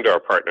and our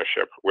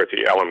partnership with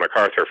the Ellen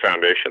MacArthur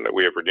Foundation that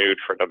we have renewed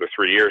for another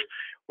 3 years,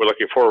 we're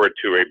looking forward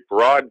to a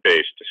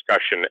broad-based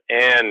discussion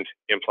and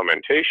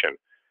implementation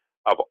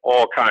of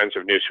all kinds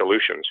of new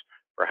solutions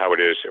for how it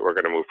is that we're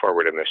going to move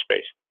forward in this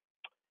space.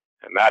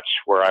 And that's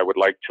where I would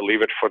like to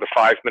leave it for the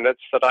 5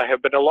 minutes that I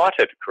have been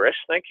allotted. Chris,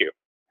 thank you.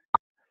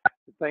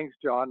 Thanks,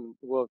 John.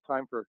 We'll have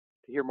time to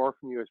hear more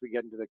from you as we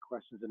get into the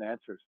questions and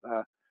answers.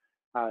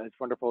 It's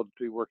wonderful to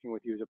be working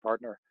with you as a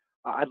partner.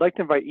 I'd like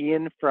to invite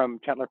Ian from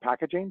Chantler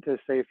Packaging to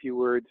say a few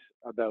words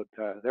about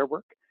their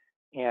work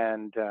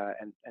and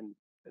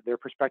their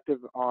perspective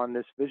on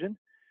this vision.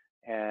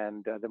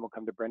 And then we'll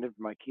come to Brendan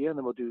from IKEA, and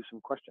then we'll do some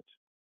questions.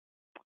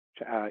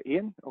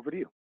 Ian, over to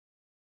you.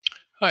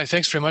 Hi,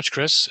 thanks very much,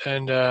 Chris.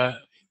 And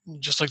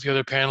just like the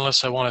other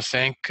panelists, I want to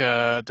thank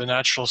The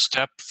Natural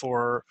Step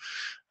for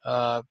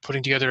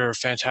putting together a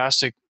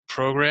fantastic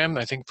program.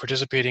 I think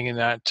participating in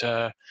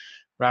that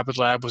Rapid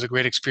Lab was a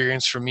great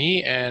experience for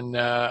me, and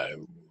it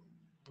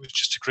was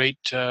just a great,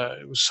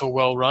 it was so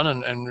well run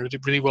and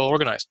really well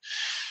organized.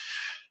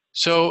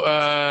 So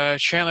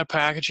Chantler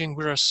Packaging,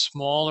 we're a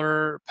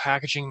smaller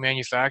packaging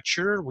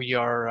manufacturer. We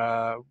are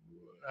a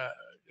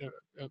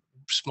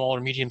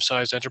smaller,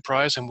 medium-sized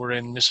enterprise, and we're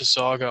in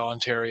Mississauga,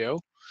 Ontario.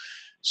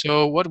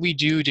 So what we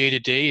do day to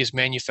day is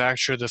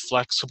manufacture the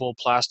flexible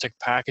plastic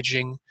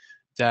packaging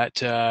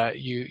that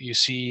you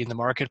see in the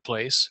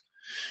marketplace.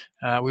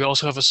 We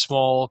also have a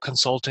small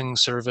consulting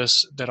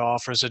service that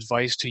offers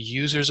advice to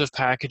users of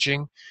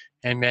packaging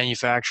and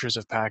manufacturers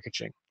of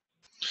packaging.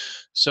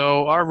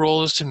 So our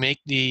role is to make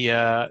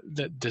the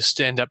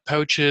stand-up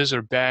pouches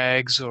or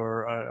bags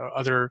or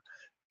other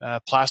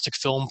plastic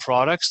film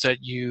products that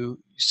you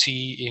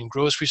see in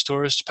grocery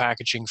stores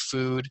packaging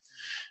food,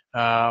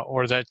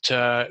 or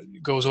that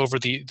goes over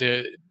the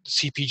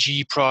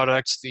CPG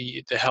products,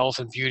 the health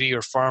and beauty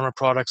or pharma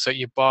products that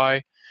you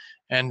buy.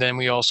 And then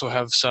we also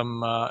have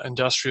some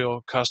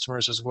industrial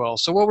customers as well.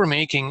 So what we're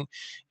making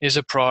is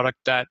a product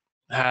that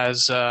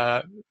has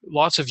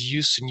lots of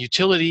use and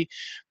utility,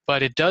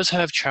 but it does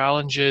have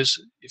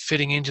challenges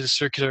fitting into the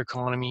circular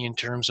economy in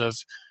terms of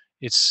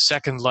its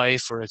second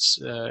life or its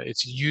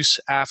use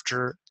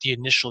after the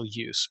initial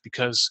use,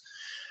 because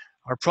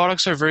our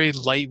products are very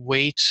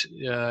lightweight.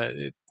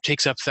 It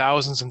takes up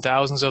thousands and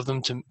thousands of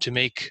them to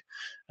make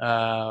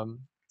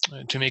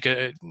they're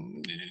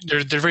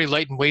very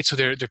light in weight, so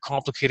they're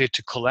complicated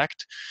to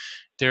collect.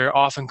 They're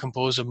often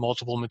composed of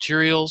multiple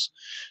materials,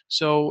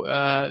 so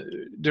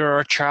there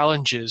are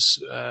challenges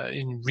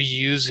in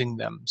reusing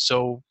them.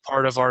 So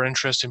part of our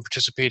interest in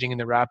participating in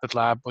the Rapid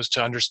Lab was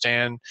to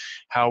understand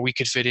how we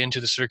could fit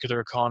into the circular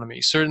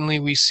economy.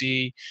 Certainly we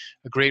see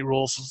a great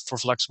role for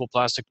flexible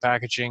plastic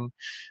packaging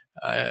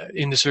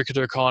in the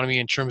circular economy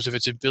in terms of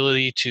its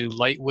ability to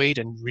lightweight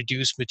and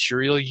reduce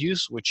material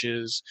use, which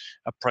is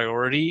a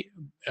priority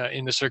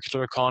in the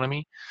circular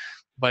economy.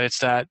 But it's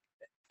that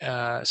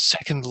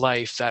second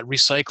life, that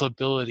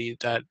recyclability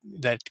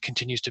that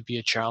continues to be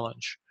a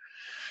challenge.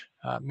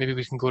 Maybe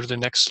we can go to the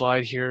next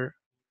slide here.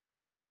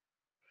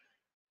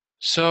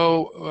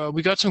 So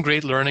we got some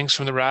great learnings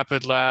from the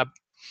Rapid Lab.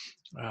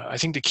 I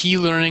think the key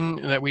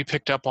learning that we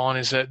picked up on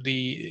is that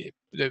the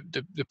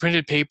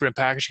printed paper and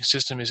packaging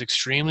system is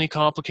extremely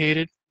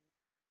complicated,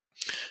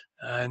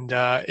 and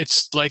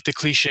it's like the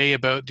cliche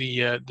about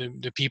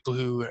the people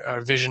who are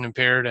vision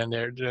impaired and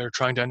they're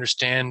trying to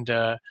understand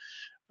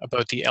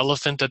about the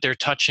elephant that they're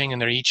touching,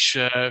 and they're each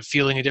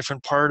feeling a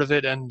different part of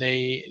it, and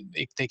they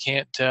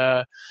can't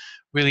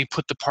really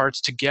put the parts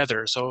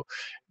together. So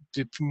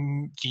the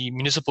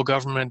municipal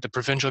government, the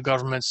provincial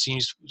government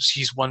sees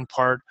one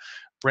part.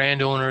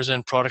 Brand owners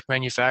and product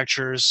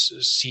manufacturers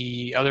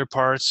see other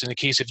parts. In the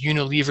case of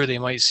Unilever, they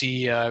might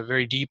see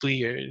very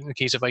deeply. In the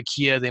case of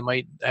IKEA, they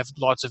might have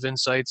lots of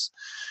insights.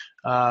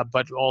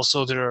 But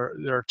also there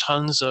are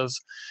tons of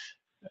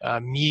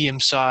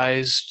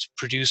medium-sized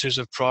producers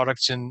of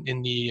products in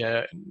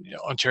the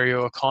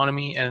Ontario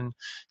economy, and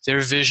their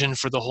vision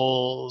for the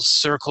whole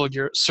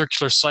circular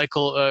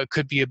cycle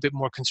could be a bit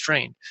more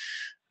constrained.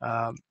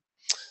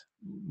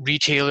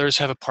 Retailers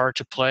have a part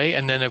to play,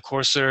 and then of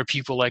course there are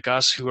people like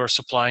us who are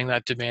supplying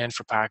that demand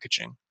for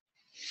packaging.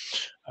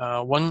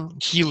 One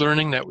key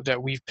learning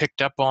that we've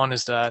picked up on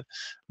is that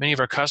many of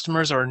our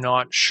customers are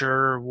not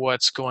sure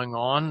what's going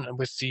on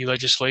with the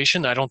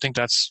legislation. I don't think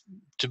that's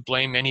to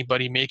blame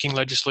anybody making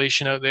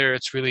legislation out there.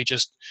 It's really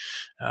just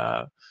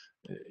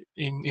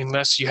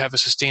unless you have a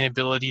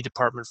sustainability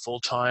department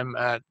full-time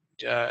at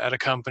a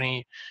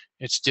company,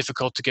 it's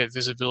difficult to get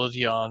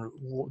visibility on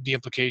the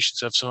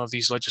implications of some of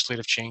these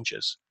legislative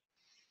changes.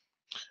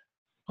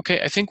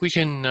 Okay, I think we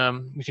can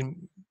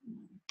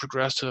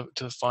progress to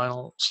the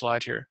final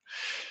slide here.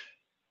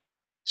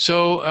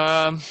 So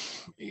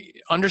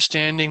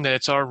understanding that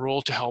it's our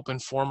role to help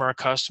inform our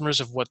customers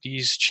of what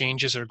these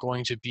changes are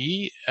going to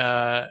be,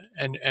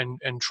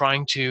 and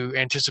trying to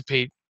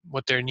anticipate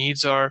what their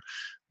needs are,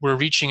 we're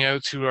reaching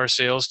out to our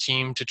sales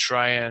team to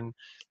try and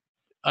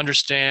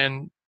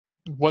understand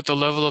what the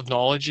level of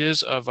knowledge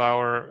is of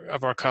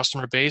our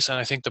customer base. And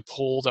I think the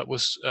poll that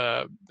was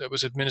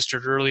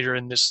administered earlier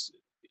in this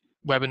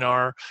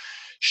webinar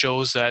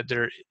shows that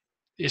there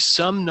is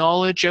some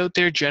knowledge out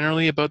there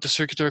generally about the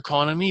circular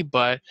economy,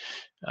 but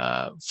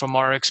from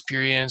our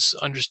experience,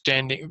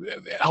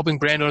 helping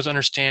brand owners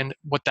understand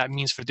what that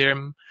means for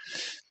them,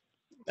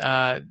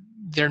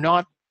 they're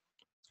not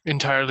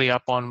entirely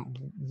up on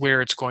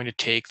where it's going to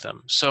take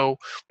them. So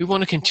we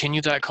want to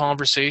continue that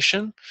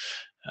conversation.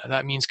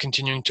 That means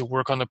continuing to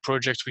work on the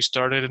projects we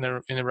started in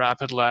the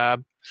Rapid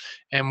Lab,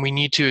 and we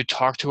need to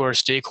talk to our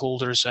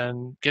stakeholders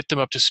and get them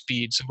up to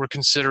speed. So we're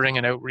considering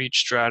an outreach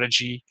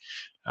strategy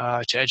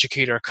to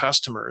educate our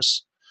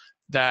customers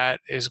that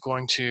is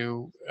going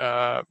to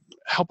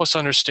help us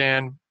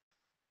understand,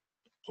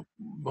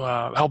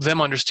 help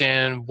them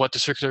understand what the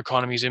circular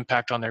economy's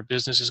impact on their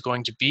business is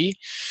going to be,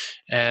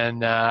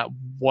 and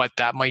what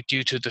that might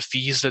do to the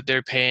fees that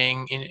they're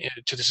paying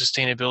to the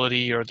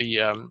sustainability or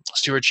the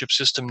stewardship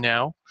system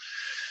now.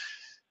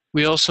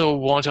 We also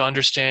want to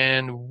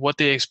understand what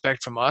they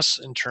expect from us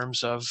in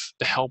terms of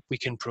the help we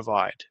can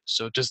provide.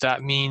 So does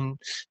that mean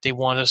they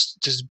want us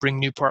to bring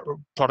new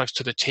products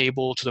to the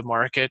table, to the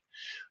market?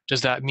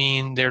 Does that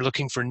mean they're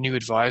looking for new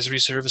advisory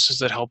services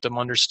that help them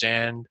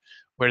understand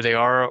where they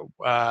are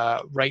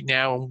right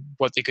now and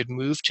what they could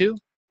move to?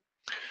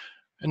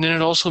 And then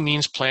it also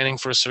means planning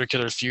for a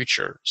circular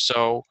future.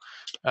 So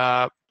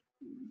one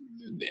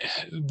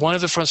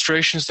of the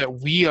frustrations that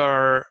we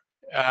are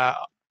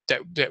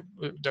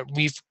that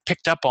we've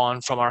picked up on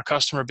from our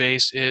customer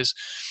base is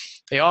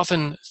they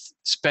often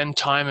spend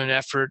time and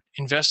effort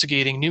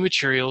investigating new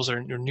materials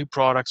or new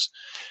products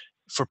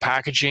for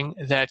packaging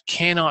that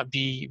cannot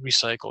be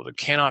recycled, it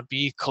cannot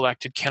be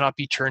collected, cannot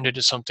be turned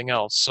into something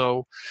else.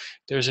 So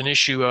there's an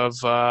issue of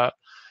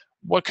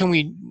what can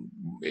we,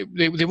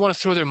 they want to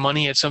throw their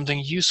money at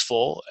something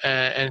useful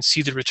and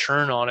see the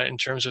return on it in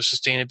terms of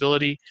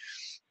sustainability.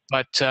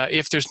 But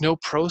if there's no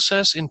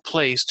process in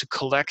place to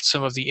collect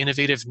some of the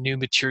innovative new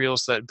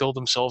materials that build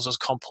themselves as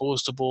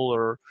compostable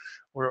or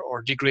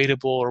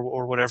degradable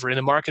or whatever in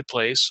the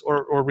marketplace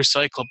or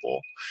recyclable,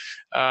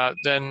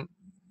 then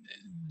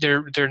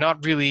they're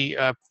not really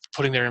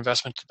putting their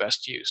investment to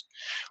best use.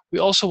 We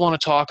also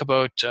want to talk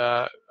about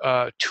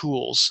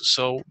tools.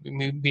 So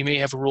we may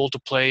have a role to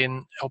play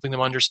in helping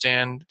them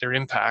understand their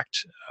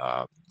impact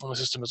on the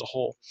system as a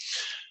whole.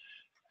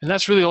 And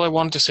that's really all I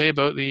wanted to say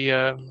about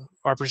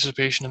our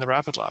participation in the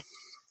Rapid Lab.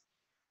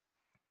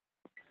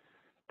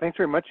 Thanks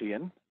very much,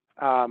 Ian.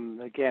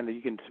 Again,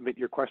 you can submit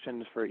your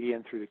questions for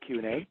Ian through the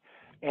Q&A.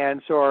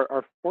 And so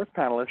our fourth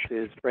panelist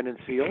is Brendan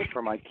Seale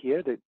from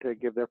IKEA to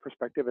give their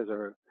perspective as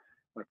one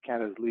of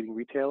Canada's leading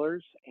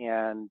retailers.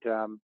 And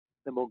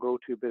then we'll go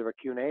to a bit of a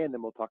Q&A, and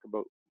then we'll talk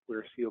about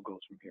where Seale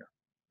goes from here.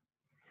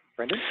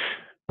 Brendan?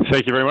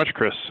 Thank you very much,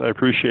 Chris. I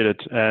appreciate it.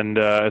 And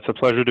it's a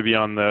pleasure to be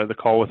on the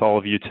call with all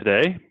of you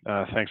today.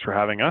 Thanks for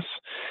having us.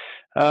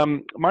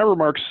 My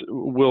remarks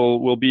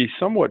will be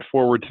somewhat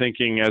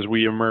forward-thinking as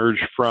we emerge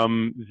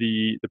from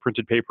the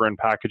printed paper and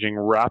packaging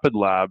Rapid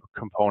Lab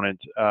component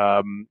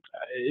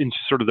into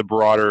sort of the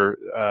broader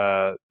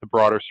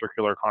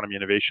Circular Economy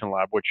Innovation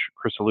Lab, which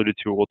Chris alluded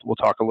to. We'll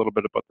talk a little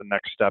bit about the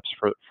next steps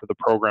for the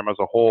program as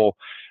a whole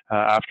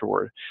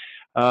afterward.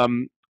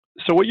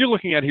 So what you're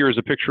looking at here is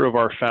a picture of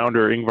our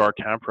founder, Ingvar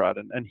Kamprad,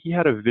 and he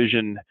had a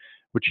vision,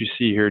 which you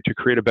see here, to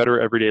create a better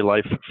everyday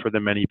life for the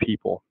many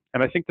people.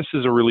 And I think this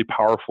is a really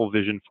powerful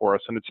vision for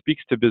us, and it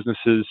speaks to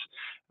businesses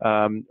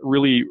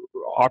really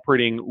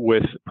operating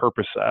with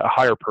purpose, a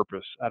higher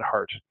purpose at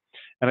heart.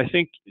 And I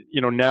think,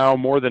 now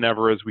more than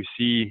ever, as we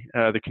see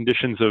the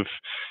conditions of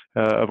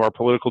our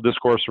political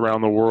discourse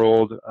around the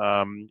world,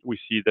 we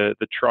see the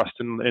trust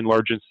in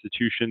large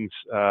institutions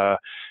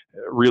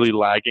really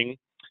lagging.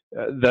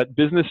 That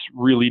business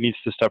really needs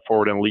to step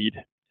forward and lead.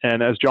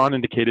 And as John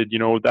indicated,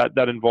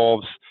 that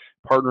involves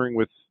partnering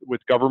with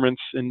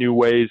governments in new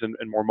ways and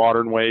more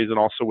modern ways, and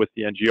also with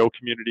the NGO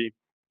community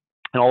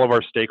and all of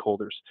our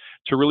stakeholders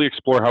to really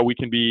explore how we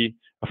can be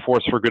a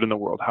force for good in the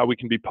world, how we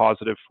can be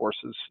positive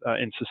forces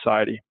in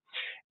society,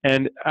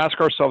 and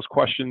ask ourselves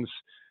questions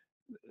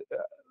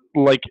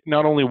like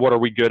not only what are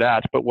we good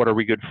at, but what are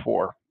we good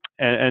for?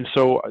 And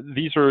so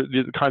these are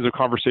the kinds of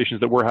conversations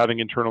that we're having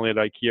internally at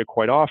IKEA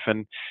quite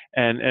often,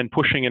 and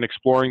pushing and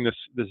exploring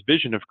this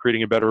vision of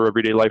creating a better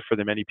everyday life for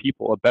the many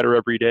people. A better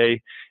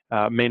everyday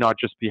may not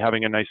just be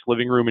having a nice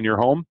living room in your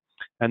home.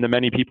 And the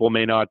many people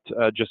may not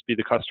just be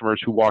the customers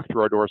who walk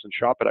through our doors and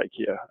shop at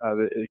IKEA.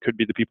 It could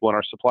be the people in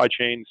our supply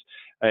chains,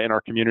 in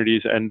our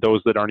communities, and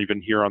those that aren't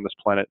even here on this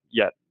planet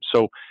yet.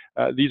 So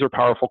these are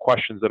powerful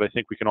questions that I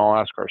think we can all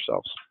ask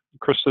ourselves.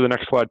 Chris, to the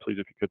next slide, please,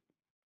 if you could.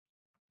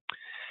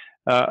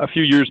 A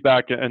few years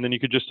back, and then you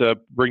could just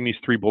bring these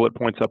 3 bullet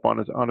points up on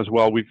as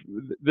well.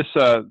 This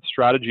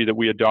strategy that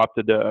we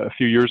adopted a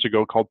few years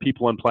ago called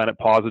People and Planet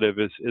Positive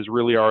is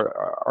really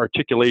our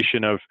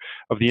articulation of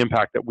the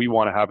impact that we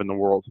want to have in the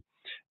world.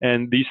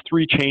 And these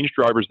 3 change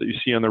drivers that you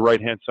see on the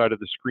right-hand side of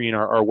the screen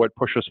are what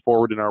push us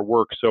forward in our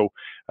work. So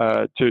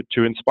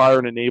to inspire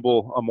and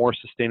enable a more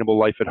sustainable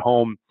life at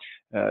home,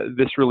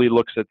 this really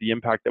looks at the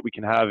impact that we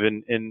can have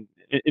in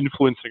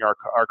influencing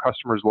our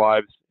customers'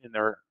 lives in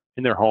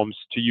their homes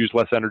to use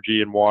less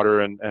energy and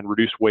water and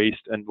reduce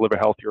waste and live a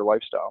healthier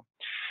lifestyle.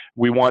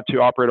 We want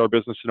to operate our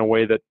business in a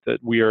way that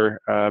we are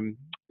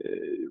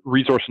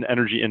resource and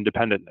energy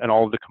independent, and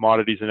all of the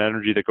commodities and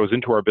energy that goes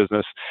into our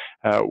business,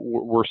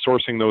 we're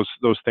sourcing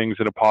those things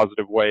in a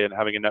positive way and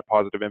having a net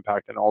positive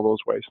impact in all those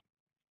ways.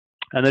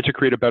 And then to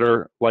create a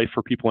better life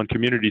for people and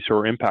communities who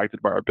are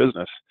impacted by our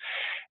business.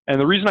 And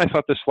the reason I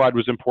thought this slide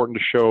was important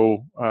to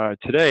show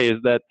today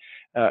is that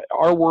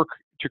our work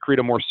to create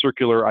a more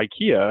circular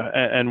IKEA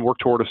and work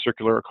toward a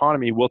circular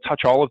economy will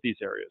touch all of these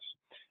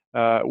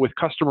areas. With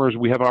customers,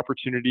 we have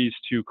opportunities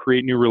to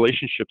create new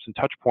relationships and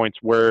touch points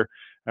where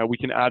we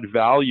can add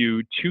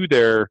value to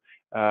their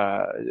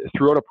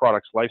throughout a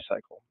product's life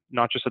cycle,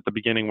 not just at the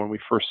beginning when we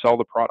first sell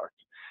the product.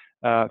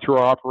 Through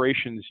our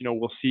operations,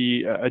 we'll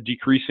see a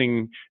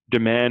decreasing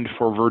demand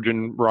for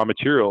virgin raw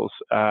materials,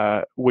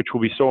 which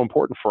will be so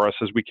important for us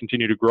as we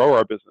continue to grow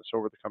our business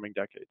over the coming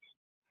decades.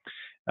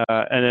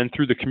 And then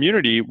through the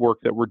community work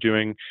that we're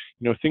doing,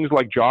 things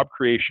like job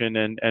creation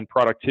and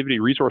productivity,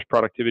 resource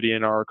productivity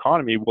in our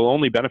economy will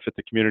only benefit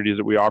the communities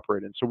that we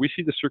operate in. So we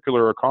see the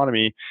circular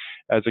economy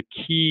as a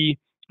key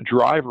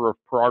driver of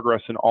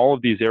progress in all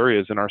of these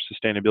areas in our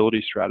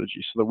sustainability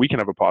strategy so that we can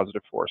have a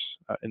positive force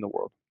in the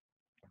world.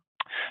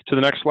 To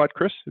the next slide,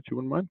 Chris, if you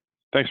wouldn't mind.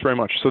 Thanks very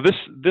much. So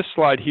this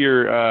slide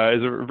here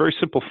is a very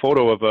simple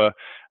photo of a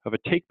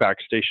take-back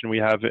station we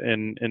have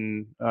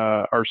in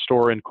our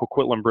store in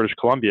Coquitlam, British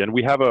Columbia, and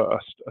we have a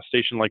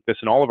station like this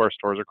in all of our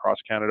stores across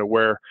Canada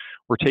where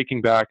we're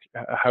taking back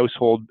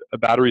household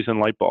batteries and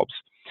light bulbs.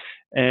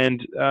 And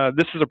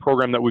this is a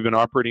program that we've been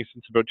operating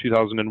since about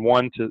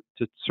 2001 to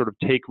sort of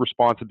take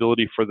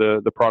responsibility for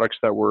the products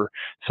that we're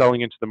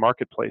selling into the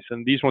marketplace.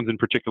 And these ones in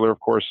particular, of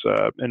course,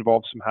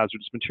 involve some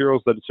hazardous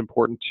materials that it's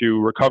important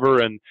to recover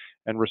and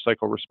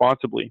recycle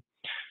responsibly.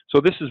 So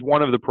this is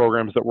one of the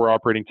programs that we're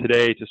operating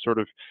today to sort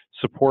of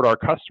support our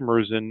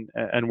customers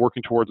and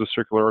working towards a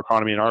circular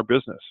economy in our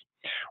business.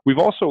 We've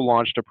also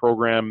launched a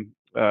program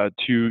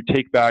to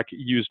take back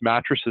used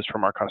mattresses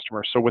from our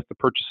customers. So with the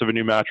purchase of a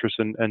new mattress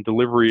and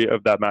delivery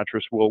of that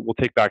mattress, we'll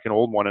take back an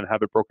old one and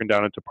have it broken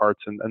down into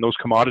parts, and those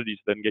commodities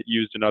then get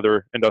used in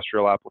other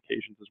industrial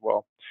applications as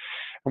well.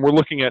 And we're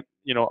looking at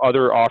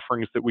other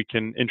offerings that we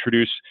can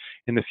introduce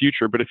in the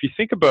future. But if you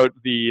think about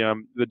the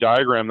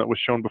diagram that was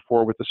shown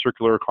before with the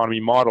circular economy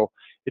model,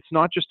 it's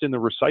not just in the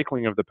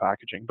recycling of the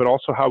packaging, but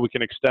also how we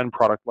can extend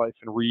product life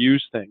and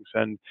reuse things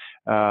and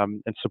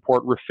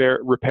support repair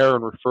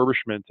and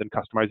refurbishment and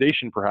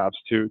customization, perhaps,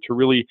 to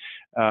really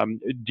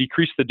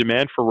decrease the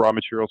demand for raw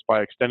materials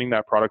by extending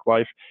that product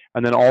life,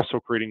 and then also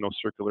creating those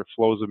circular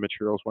flows of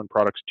materials when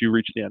products do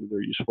reach the end of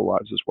their useful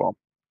lives as well.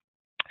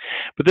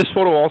 But this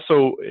photo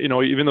also,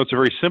 even though it's a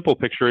very simple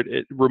picture,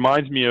 it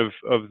reminds me of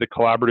the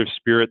collaborative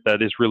spirit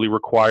that is really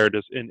required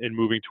in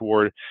moving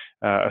toward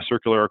a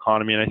circular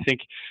economy. And I think,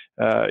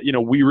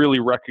 we really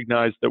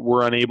recognize that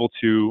we're unable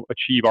to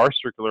achieve our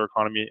circular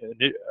economy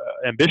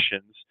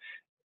ambitions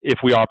if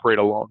we operate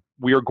alone.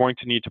 We are going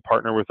to need to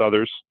partner with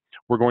others.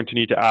 We're going to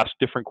need to ask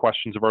different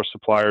questions of our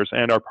suppliers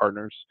and our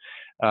partners.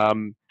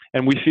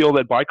 And we feel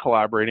that by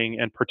collaborating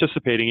and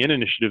participating in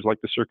initiatives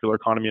like the Circular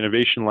Economy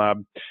Innovation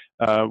Lab,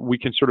 we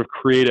can sort of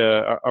create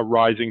a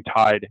rising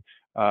tide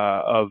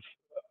of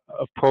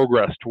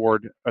progress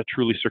toward a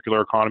truly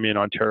circular economy in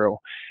Ontario.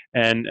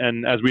 And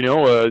as we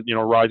know,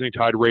 a rising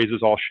tide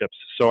raises all ships.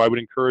 So I would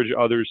encourage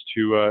others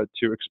to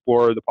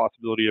explore the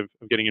possibility of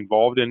getting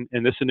involved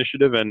in this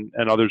initiative and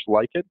others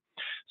like it,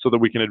 so that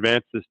we can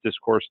advance this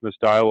discourse and this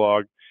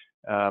dialogue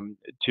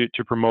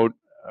to promote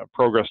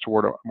progress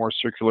toward a more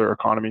circular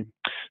economy.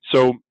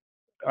 So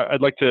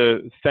I'd like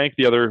to thank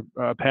the other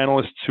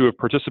panelists who have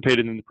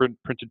participated in the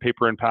printed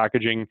paper and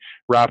packaging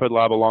rapid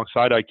lab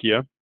alongside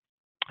IKEA.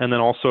 And then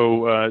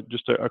also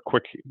just a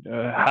quick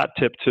hat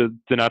tip to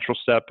the Natural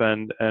Step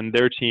and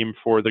their team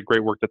for the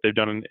great work that they've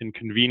done in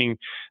convening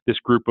this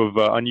group of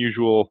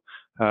unusual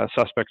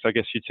suspects, I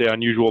guess you'd say,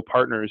 unusual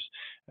partners,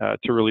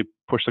 to really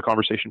push the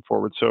conversation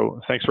forward. So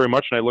thanks very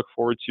much, and I look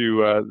forward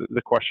to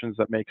the questions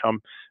that may come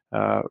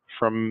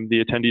from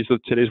the attendees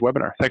of today's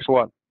webinar. Thanks a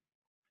lot.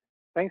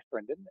 Thanks,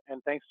 Brendan,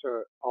 and thanks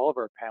to all of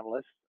our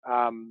panelists.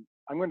 I'm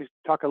going to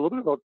talk a little bit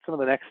about some of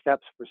the next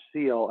steps for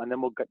Seale, and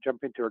then we'll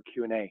jump into our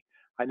Q&A.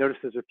 I noticed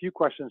there's a few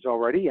questions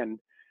already, and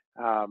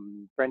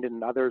Brendan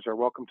and others are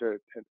welcome to,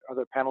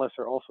 other panelists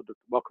are also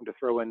welcome to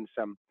throw in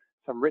some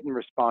written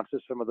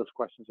responses to some of those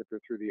questions if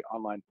you're through the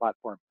online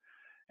platform.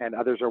 And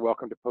others are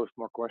welcome to post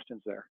more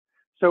questions there.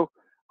 So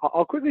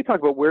I'll quickly talk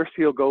about where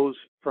Seale goes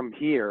from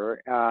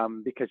here,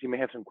 because you may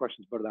have some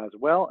questions about that as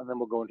well, and then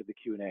we'll go into the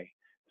Q&A.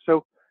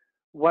 So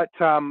what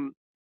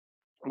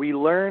we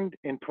learned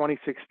in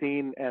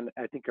 2016, and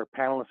I think our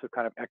panelists have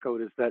kind of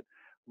echoed, is that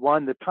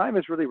one, the time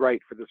is really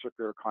right for the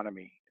circular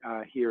economy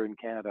here in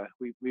Canada.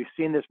 We've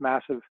seen this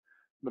massive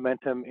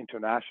momentum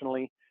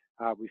internationally.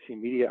 We've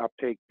seen media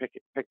uptake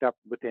picked up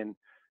within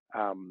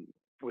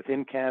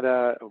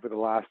Canada over the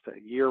last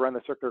year around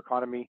the circular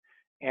economy,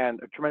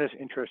 and a tremendous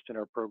interest in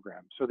our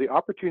program. So the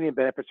opportunity and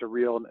benefits are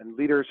real, and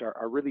leaders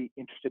are really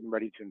interested and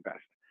ready to invest.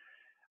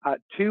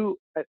 Two,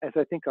 as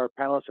I think our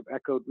panelists have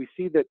echoed, we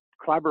see that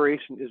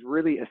collaboration is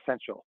really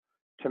essential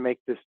to make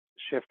this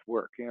shift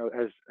work. You know,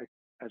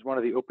 as one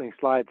of the opening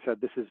slides said,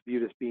 this is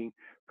viewed as being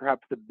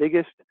perhaps the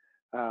biggest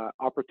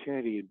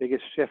opportunity,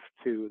 biggest shift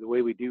to the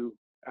way we do,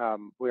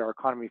 where our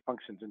economy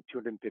functions in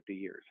 250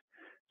 years.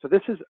 So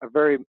this is a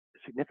very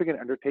significant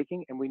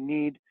undertaking, and we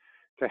need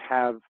to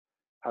have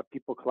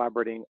people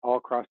collaborating all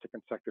across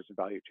different sectors and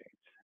value chains.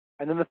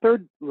 And then the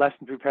third lesson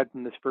we've had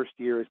from this first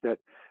year is that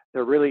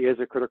there really is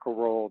a critical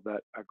role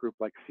that a group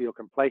like Seale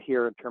can play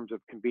here in terms of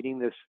convening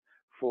this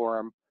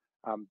forum,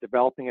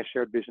 developing a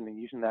shared vision and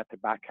using that to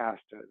backcast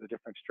the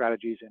different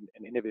strategies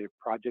and innovative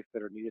projects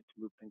that are needed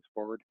to move things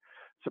forward,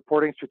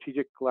 supporting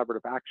strategic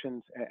collaborative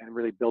actions, and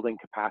really building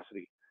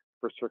capacity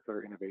for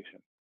circular innovation.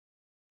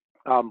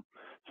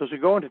 So as we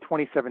go into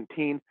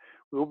 2017,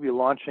 we will be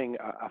launching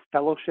a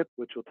fellowship,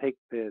 which will take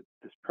this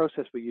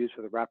process we use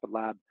for the Rapid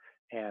Lab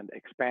and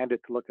expand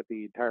it to look at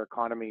the entire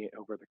economy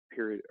over the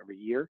period of a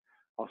year.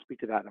 I'll speak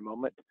to that in a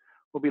moment.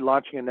 We'll be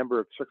launching a number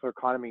of circular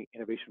economy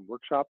innovation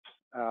workshops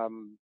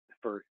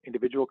for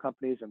individual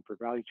companies and for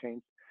value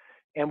chains.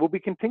 And we'll be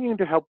continuing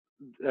to help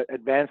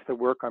advance the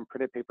work on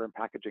printed paper and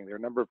packaging. There are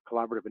a number of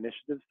collaborative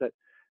initiatives that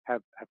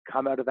have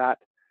come out of that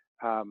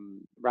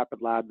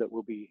Rapid Lab that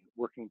we'll be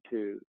working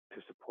to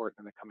support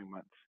in the coming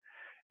months.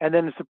 And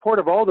then in support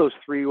of all those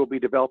three, we'll be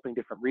developing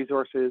different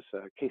resources,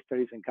 case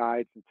studies and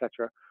guides,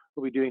 etc.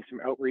 We'll be doing some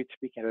outreach,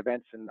 speaking at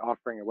events, and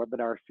offering a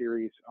webinar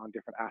series on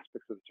different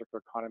aspects of the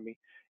circular economy,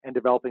 and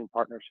developing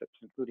partnerships,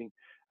 including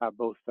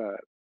both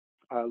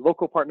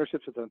local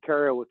partnerships with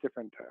Ontario with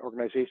different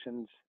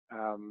organizations,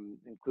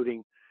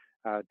 including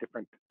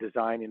different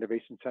design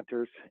innovation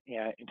centers,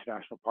 and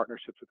international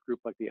partnerships with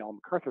groups like the Ellen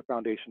MacArthur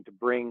Foundation to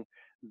bring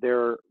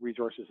their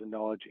resources and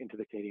knowledge into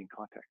the Canadian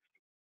context.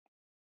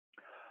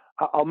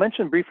 I'll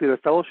mention briefly the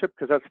fellowship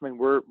because that's something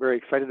we're very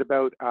excited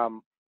about.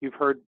 You've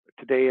heard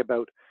today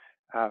about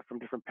from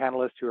different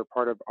panelists who are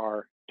part of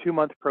our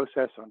 2-month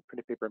process on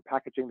printed paper and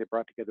packaging. They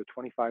brought together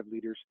 25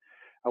 leaders.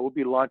 We'll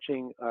be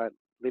launching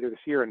later this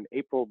year in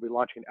April. We'll be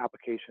launching an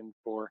application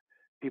for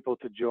people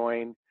to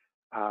join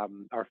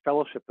our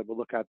fellowship that will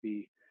look at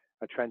the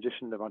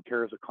transition of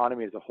Ontario's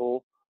economy as a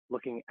whole,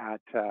 looking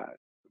at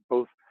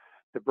both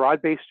the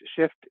broad-based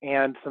shift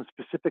and some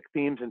specific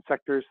themes and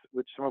sectors,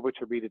 some of which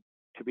are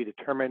to be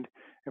determined.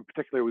 In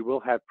particular, we will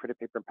have printed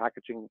paper and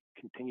packaging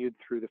continued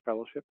through the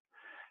fellowship.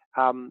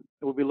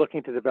 We'll be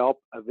looking to develop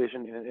a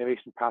vision and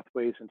innovation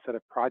pathways and set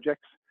of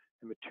projects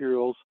and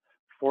materials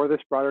for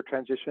this broader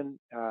transition.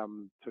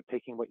 So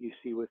taking what you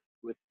see with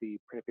the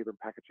printed paper and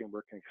packaging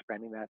work and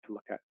expanding that to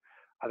look at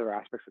other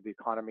aspects of the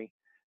economy.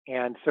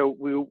 And so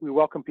we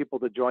welcome people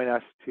to join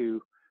us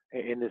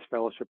in this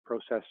fellowship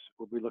process.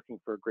 We'll be looking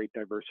for a great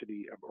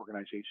diversity of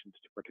organizations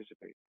to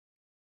participate.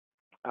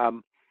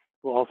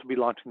 We'll also be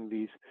launching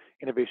these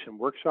innovation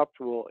workshops.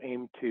 We'll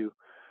aim to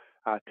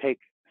take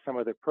some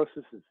of the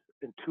processes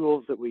and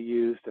tools that we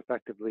used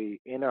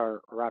effectively in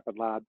our Rapid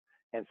Lab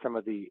and some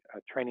of the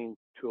training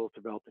tools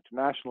developed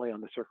internationally on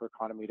the circular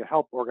economy to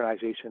help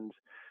organizations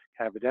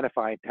kind of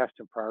identify, test,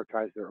 and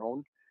prioritize their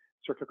own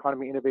circular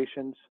economy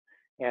innovations.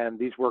 And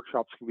these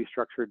workshops can be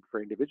structured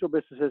for individual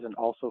businesses and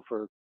also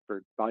for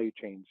value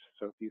chains.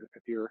 So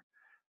if you're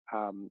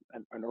an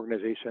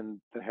organization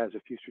that has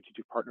a few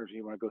strategic partners and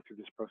you want to go through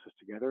this process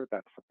together,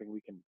 that's something we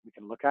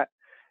can look at.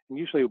 And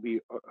usually it'll be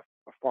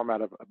a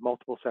format of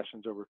multiple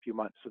sessions over a few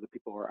months so that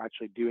people are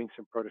actually doing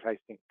some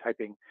prototyping,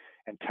 typing,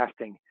 and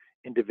testing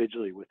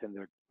individually within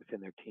their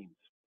teams.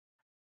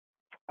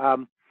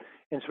 And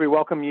so we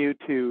welcome you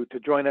to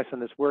join us in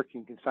this work.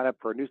 You can sign up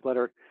for a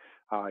newsletter.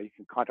 You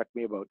can contact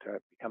me about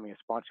becoming a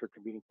sponsor,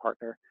 convening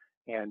partner,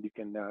 and you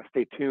can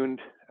stay tuned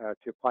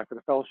to apply for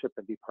the fellowship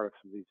and be part of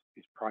some of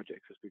these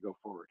projects as we go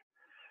forward.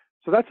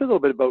 So that's a little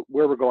bit about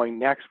where we're going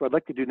next. What I'd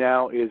like to do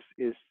now is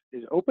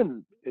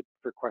open it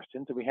for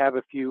questions, and we have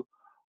a few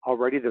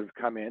already that have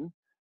come in.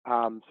 So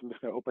I'm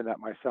just going to open that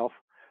myself.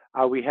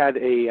 We had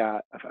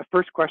a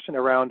first question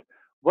around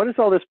what does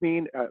all this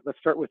mean? Let's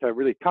start with a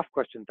really tough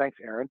question. Thanks,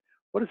 Aaron.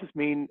 What does this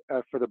mean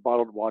for the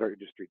bottled water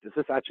industry? Does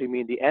this actually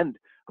mean the end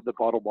of the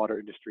bottled water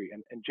industry?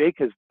 And Jake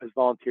has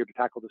volunteered to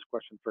tackle this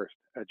question first.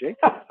 Jake?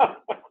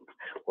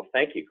 Well,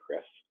 thank you,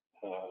 Chris.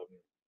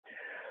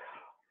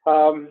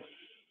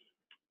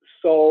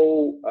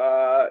 So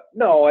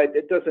No,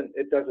 it doesn't.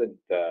 It doesn't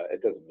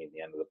mean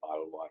the end of the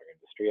bottled water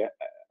industry.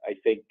 I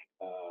think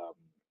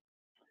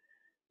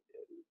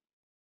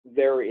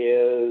there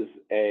is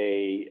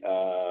a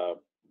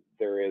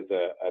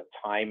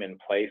time and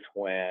place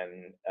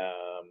when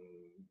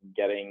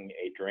getting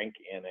a drink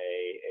in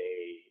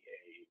a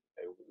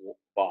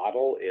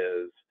bottle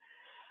is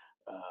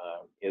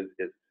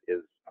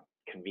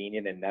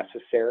convenient and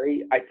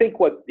necessary. I think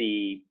what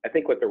the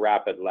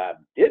Rapid Lab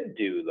did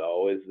do,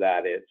 though, is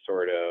that it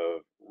sort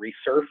of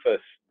resurfaced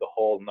the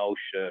whole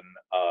notion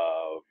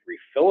of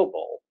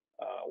refillable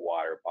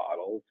water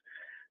bottles,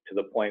 to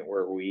the point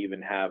where we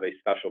even have a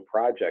special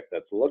project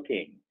that's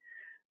looking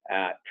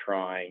at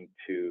trying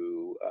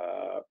to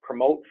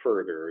promote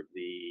further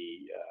the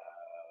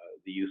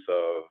use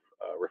of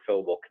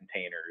refillable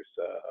containers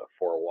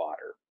for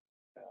water.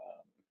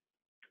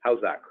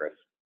 How's that, Chris?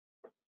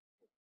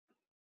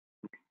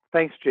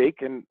 Thanks,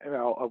 Jake, and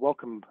I'll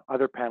welcome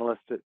other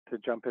panelists to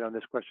jump in on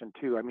this question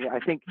too. I mean, I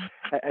think,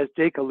 as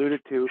Jake alluded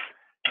to,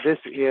 this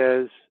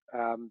is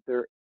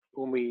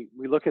when we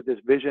look at this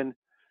vision,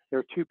 there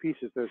are two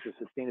pieces. There's the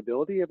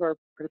sustainability of our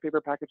printed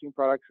paper packaging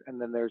products, and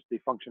then there's the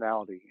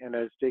functionality. And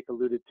as Jake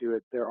alluded to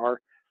it, there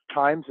are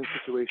times and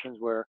situations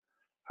where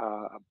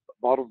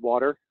bottled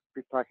water,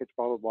 prepackaged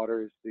bottled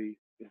water, is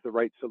the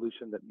right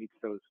solution that meets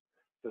those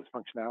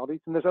functionalities.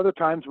 And there's other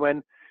times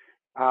when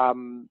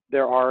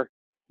there are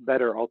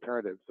better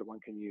alternatives that one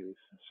can use.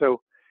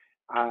 So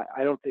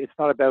it's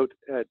not about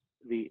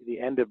the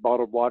end of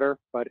bottled water,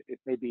 but it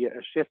may be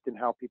a shift in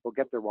how people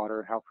get their water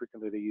and how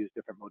frequently they use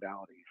different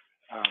modalities.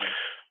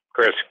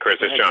 Chris,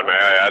 it's John. May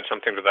I add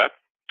something to that?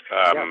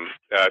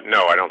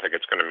 No, I don't think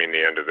it's going to mean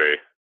the end of the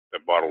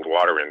bottled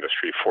water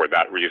industry for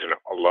that reason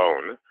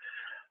alone.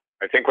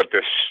 I think what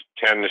this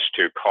tends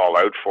to call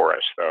out for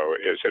us, though,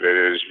 is that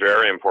it is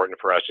very important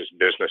for us as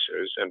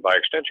businesses, and by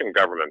extension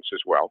governments as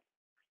well,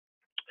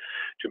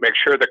 to make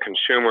sure that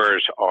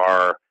consumers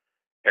are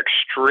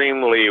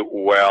extremely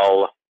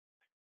well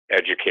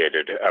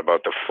educated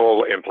about the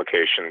full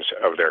implications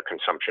of their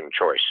consumption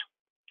choice.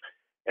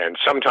 And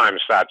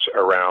sometimes that's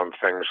around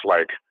things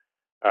like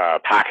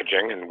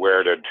packaging and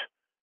where does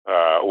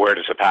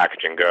the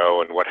packaging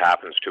go and what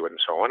happens to it and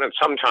so on. And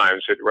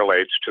sometimes it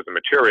relates to the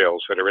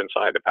materials that are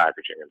inside the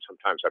packaging, and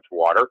sometimes that's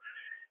water,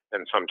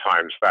 and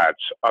sometimes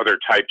that's other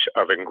types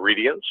of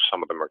ingredients.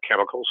 Some of them are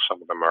chemicals,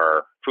 some of them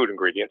are food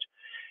ingredients.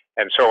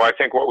 And so I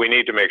think what we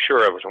need to make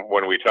sure of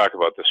when we talk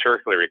about the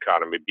circular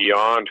economy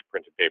beyond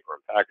printed paper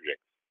and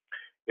packaging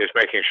is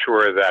making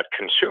sure that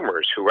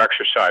consumers who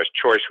exercise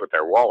choice with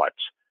their wallets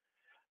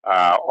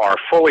are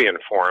fully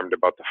informed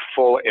about the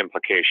full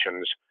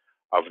implications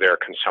of their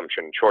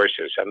consumption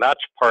choices. And that's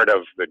part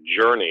of the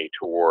journey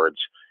towards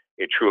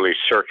a truly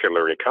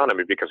circular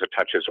economy, because it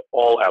touches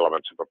all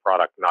elements of a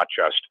product, not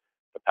just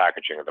the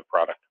packaging of the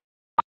product.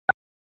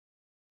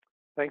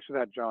 Thanks for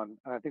that, John.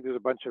 I think there's a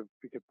bunch of,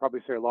 we could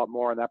probably say a lot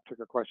more on that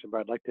particular question,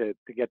 but I'd like to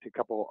get to a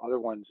couple other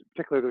ones.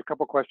 Particularly, there's a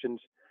couple questions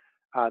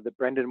that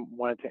Brendan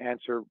wanted to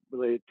answer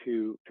related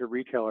to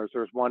retailers.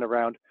 There's one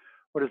around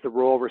what is the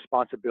role and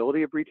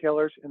responsibility of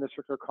retailers in the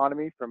circular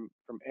economy from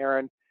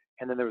Aaron.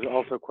 And then there was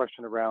also a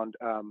question around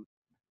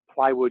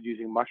plywood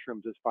using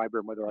mushrooms as fiber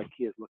and whether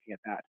IKEA is looking at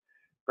that.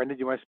 Brendan,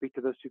 do you want to speak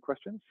to those two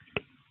questions?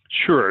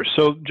 Sure.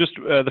 So just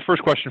the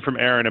first question from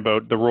Aaron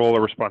about the role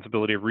or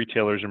responsibility of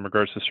retailers in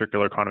regards to the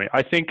circular economy.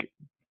 I think,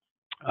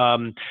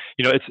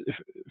 it's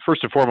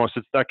first and foremost,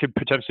 that could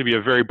potentially be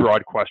a very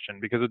broad question,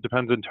 because it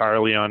depends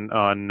entirely on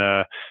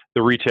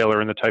the retailer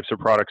and the types of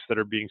products that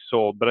are being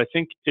sold. But I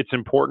think it's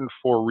important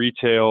for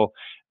retail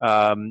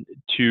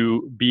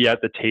to be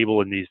at the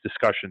table in these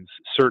discussions,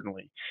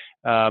 certainly.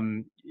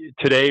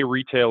 Today,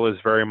 retail is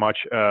very much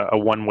a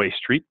one-way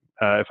street,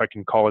 if I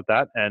can call it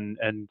that.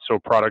 And so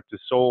product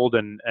is sold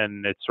and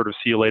it's sort of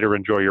see you later,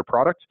 enjoy your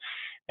product.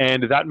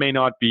 And that may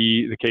not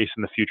be the case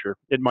in the future.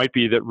 It might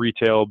be that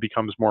retail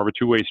becomes more of a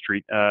two-way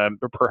street,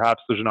 but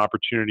perhaps there's an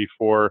opportunity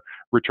for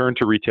return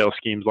to retail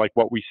schemes like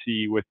what we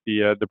see with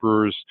the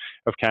Brewers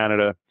of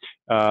Canada.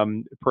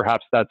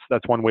 Perhaps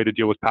that's one way to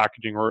deal with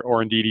packaging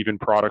or indeed even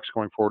products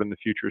going forward in the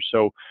future.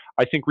 So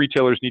I think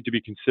retailers need to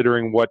be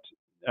considering what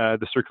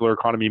the circular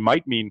economy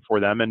might mean for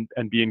them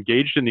and be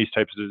engaged in these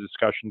types of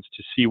discussions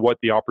to see what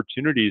the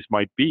opportunities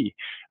might be.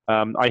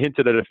 I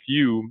hinted at a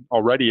few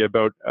already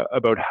about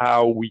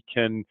how we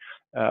can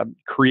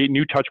create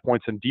new touch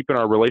points and deepen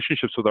our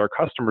relationships with our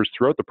customers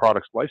throughout the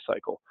product's life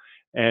cycle.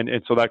 And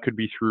so that could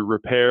be through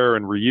repair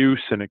and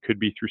reuse, and it could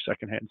be through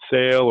secondhand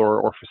sale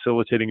or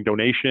facilitating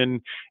donation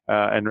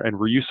and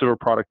reuse of a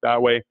product that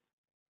way.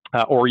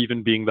 Or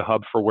even being the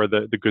hub for where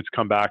the goods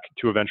come back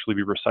to eventually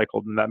be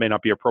recycled. And that may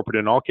not be appropriate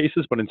in all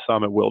cases, but in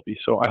some it will be.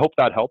 So I hope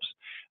that helps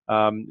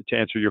to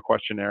answer your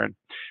question, Aaron.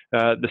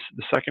 The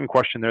second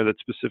question there that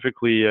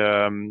specifically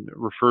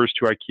refers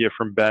to IKEA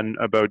from Ben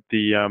about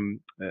the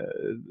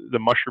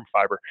mushroom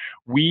fiber.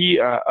 We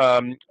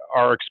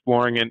are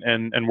exploring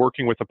and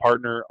working with a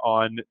partner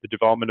on the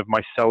development of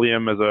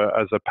mycelium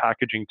as a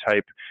packaging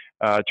type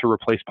to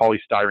replace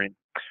polystyrene.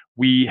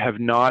 We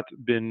have not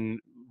been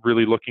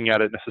really looking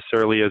at it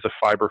necessarily as a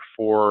fiber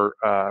for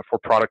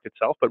product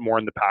itself, but more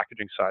in the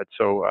packaging side.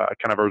 So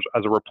kind of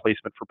as a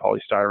replacement for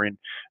polystyrene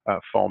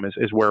foam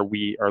is where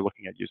we are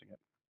looking at using it.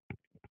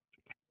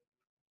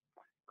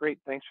 Great,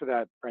 thanks for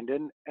that,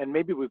 Brendan. And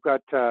maybe we've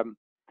got,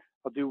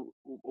 I'll do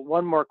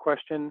one more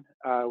question,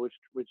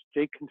 which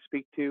Jake can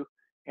speak to,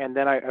 and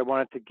then I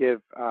wanted to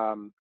give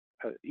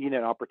Ian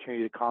an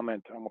opportunity to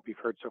comment on what we've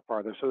heard so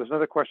far. So there's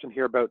another question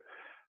here about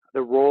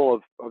the role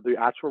of the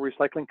actual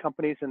recycling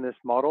companies in this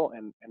model,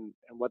 and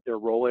what their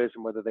role is,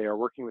 and whether they are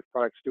working with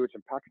product stewards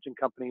and packaging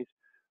companies,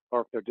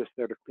 or if they're just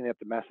there to clean up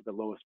the mess at the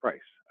lowest price.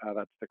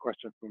 That's the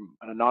question from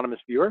an anonymous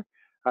viewer.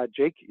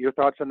 Jake, your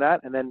thoughts on that,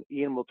 and then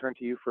Ian, will turn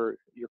to you for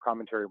your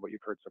commentary on what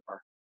you've heard so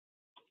far.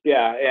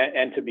 Yeah,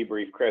 and to be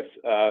brief, Chris,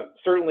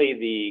 certainly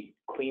the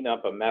clean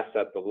up a mess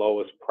at the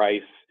lowest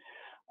price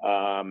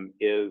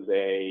is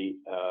a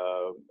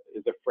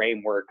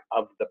framework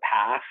of the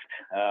past.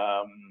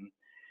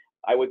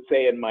 I would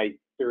say in my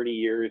 30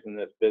 years in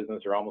this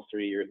business, or almost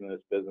 30 years in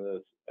this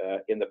business,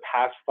 in the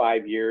past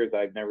 5 years,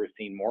 I've never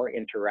seen more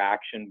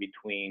interaction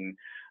between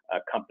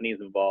companies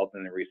involved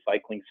in the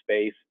recycling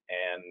space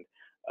and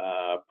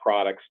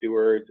product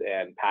stewards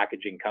and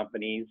packaging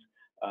companies.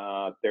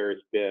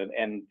 There's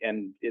been,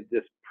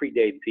 this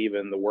predates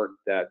even the work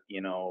that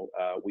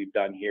we've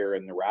done here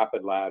in the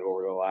Rapid Lab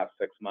over the last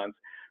 6 months.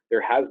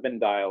 There has been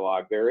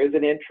dialogue. There is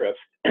an interest,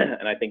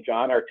 and I think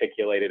John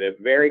articulated it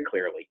very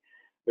clearly.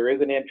 There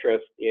is an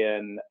interest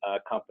in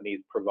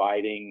companies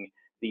providing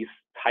these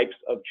types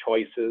of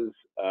choices,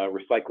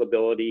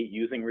 recyclability,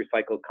 using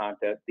recycled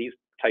content, these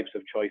types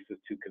of choices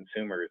to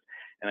consumers.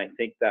 And I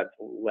think that's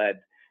led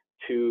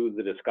to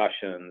the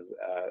discussions,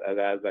 as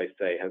I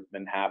say, has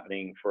been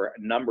happening for a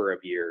number of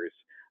years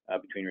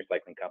between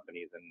recycling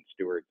companies and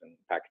stewards and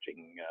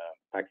packaging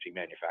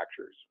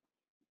manufacturers.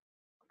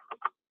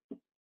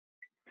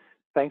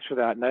 Thanks for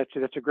that, and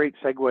that's a great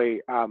segue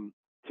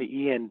to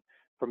Ian.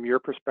 From your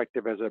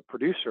perspective as a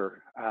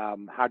producer,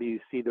 how do you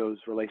see those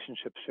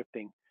relationships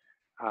shifting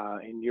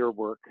in your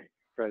work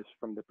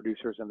from the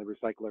producers and the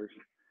recyclers?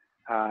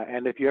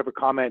 And if you have a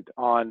comment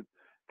on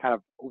kind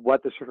of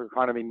what the circular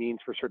economy means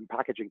for certain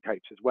packaging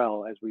types as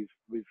well, as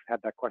we've had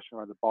that question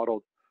around the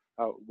bottled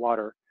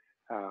water.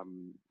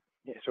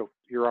 Yeah, so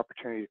your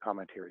opportunity to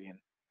comment here, Ian.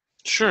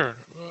 Sure,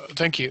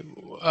 thank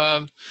you.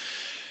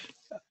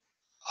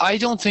 I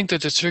don't think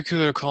that the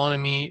circular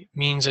economy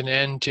means an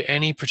end to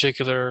any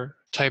particular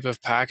type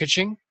of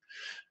packaging,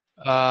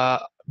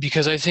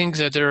 because I think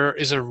that there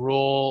is a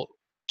role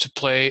to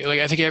play.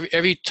 Like, I think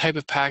every type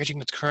of packaging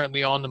that's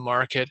currently on the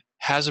market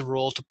has a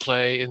role to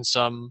play in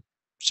some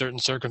certain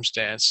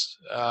circumstance.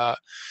 I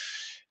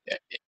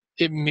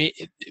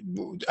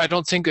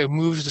don't think a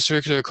move to the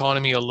circular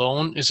economy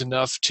alone is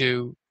enough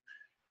to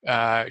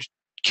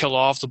kill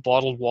off the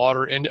bottled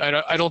water, and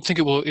I don't think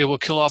it will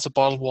kill off the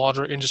bottled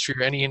water industry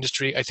or any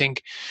industry. I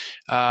think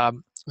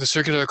the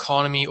circular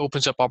economy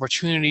opens up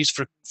opportunities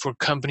for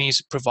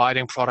companies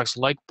providing products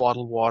like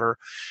bottled water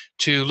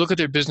to look at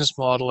their business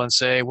model and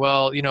say,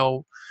 well,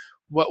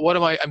 what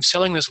am I'm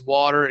selling this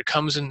water, it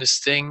comes in this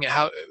thing,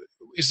 how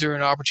is there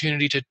an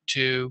opportunity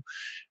to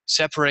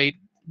separate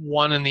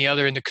one and the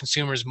other in the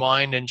consumer's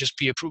mind and just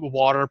be a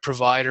water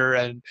provider,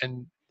 and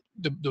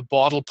the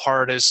bottle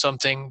part is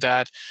something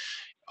that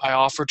I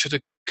offer to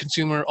the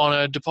consumer on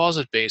a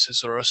deposit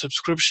basis or a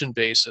subscription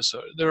basis.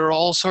 There are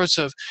all sorts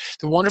of,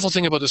 the wonderful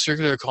thing about the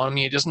circular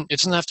economy, it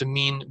doesn't have to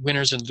mean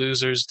winners and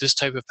losers, this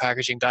type of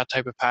packaging, that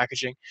type of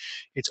packaging.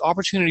 It's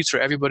opportunities for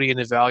everybody in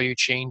the value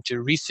chain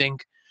to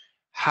rethink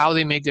how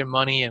they make their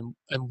money and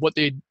what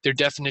their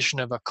definition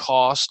of a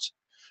cost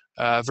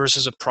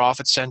versus a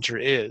profit center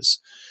is.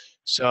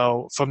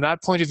 So from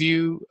that point of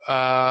view,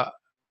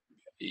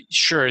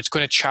 sure, it's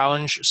going to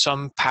challenge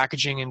some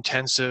packaging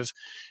intensive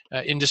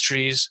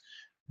industries,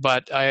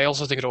 but I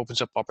also think it opens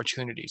up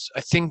opportunities.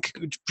 I think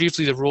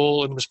briefly the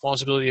role and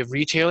responsibility of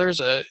retailers,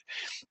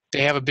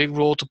 they have a big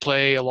role to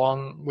play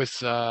along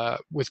with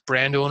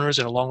brand owners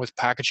and along with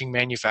packaging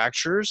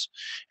manufacturers.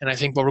 And I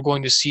think what we're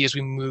going to see as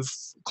we move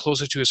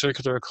closer to a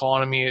circular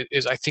economy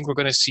is I think we're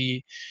going to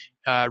see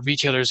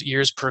retailers'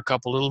 ears perk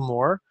up a little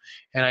more.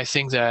 And I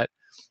think that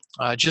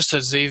just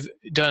as they've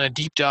done a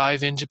deep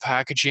dive into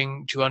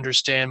packaging to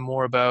understand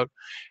more about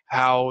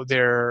how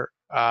their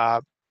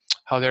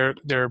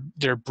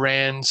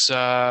brand's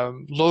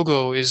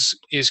logo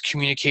is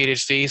communicated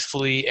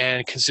faithfully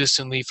and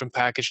consistently from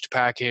package to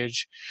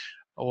package,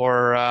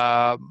 or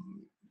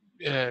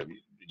to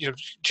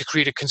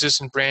create a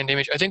consistent brand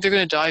image. I think they're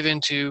going to dive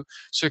into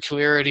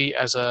circularity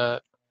as a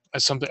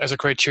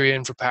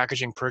criterion for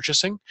packaging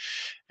purchasing,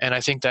 and I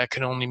think that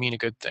can only mean a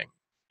good thing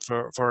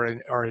for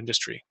our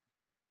industry.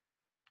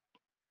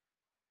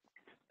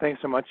 Thanks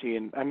so much,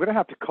 Ian. I'm going to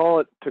have to call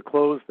it to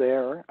close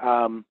there.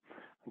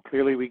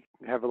 Clearly, we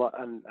have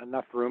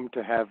enough room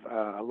to have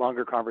a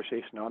longer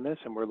conversation on this,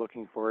 and we're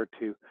looking forward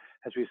to,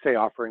 as we say,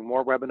 offering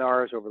more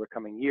webinars over the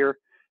coming year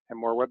and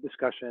more web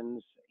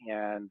discussions,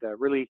 and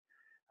really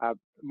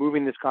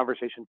moving this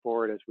conversation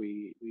forward as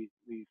we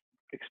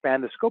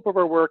expand the scope of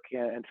our work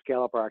and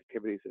scale up our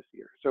activities this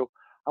year. So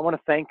I want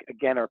to thank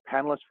again our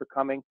panelists for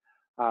coming.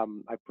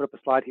 I put up a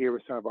slide here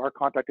with some of our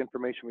contact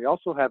information. We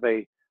also have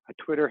a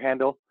Twitter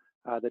handle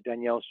that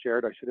Danielle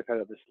shared. I should have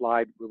had the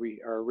slide where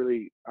we are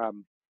really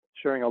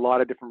sharing a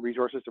lot of different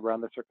resources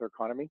around the circular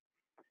economy.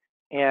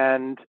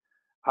 And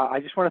I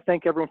just want to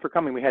thank everyone for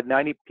coming. We had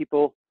 90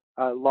 people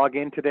log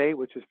in today,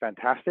 which is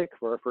fantastic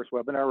for our first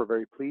webinar. We're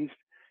very pleased,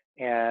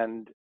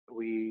 and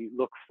we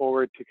look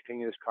forward to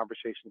continuing this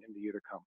conversation in the year to come.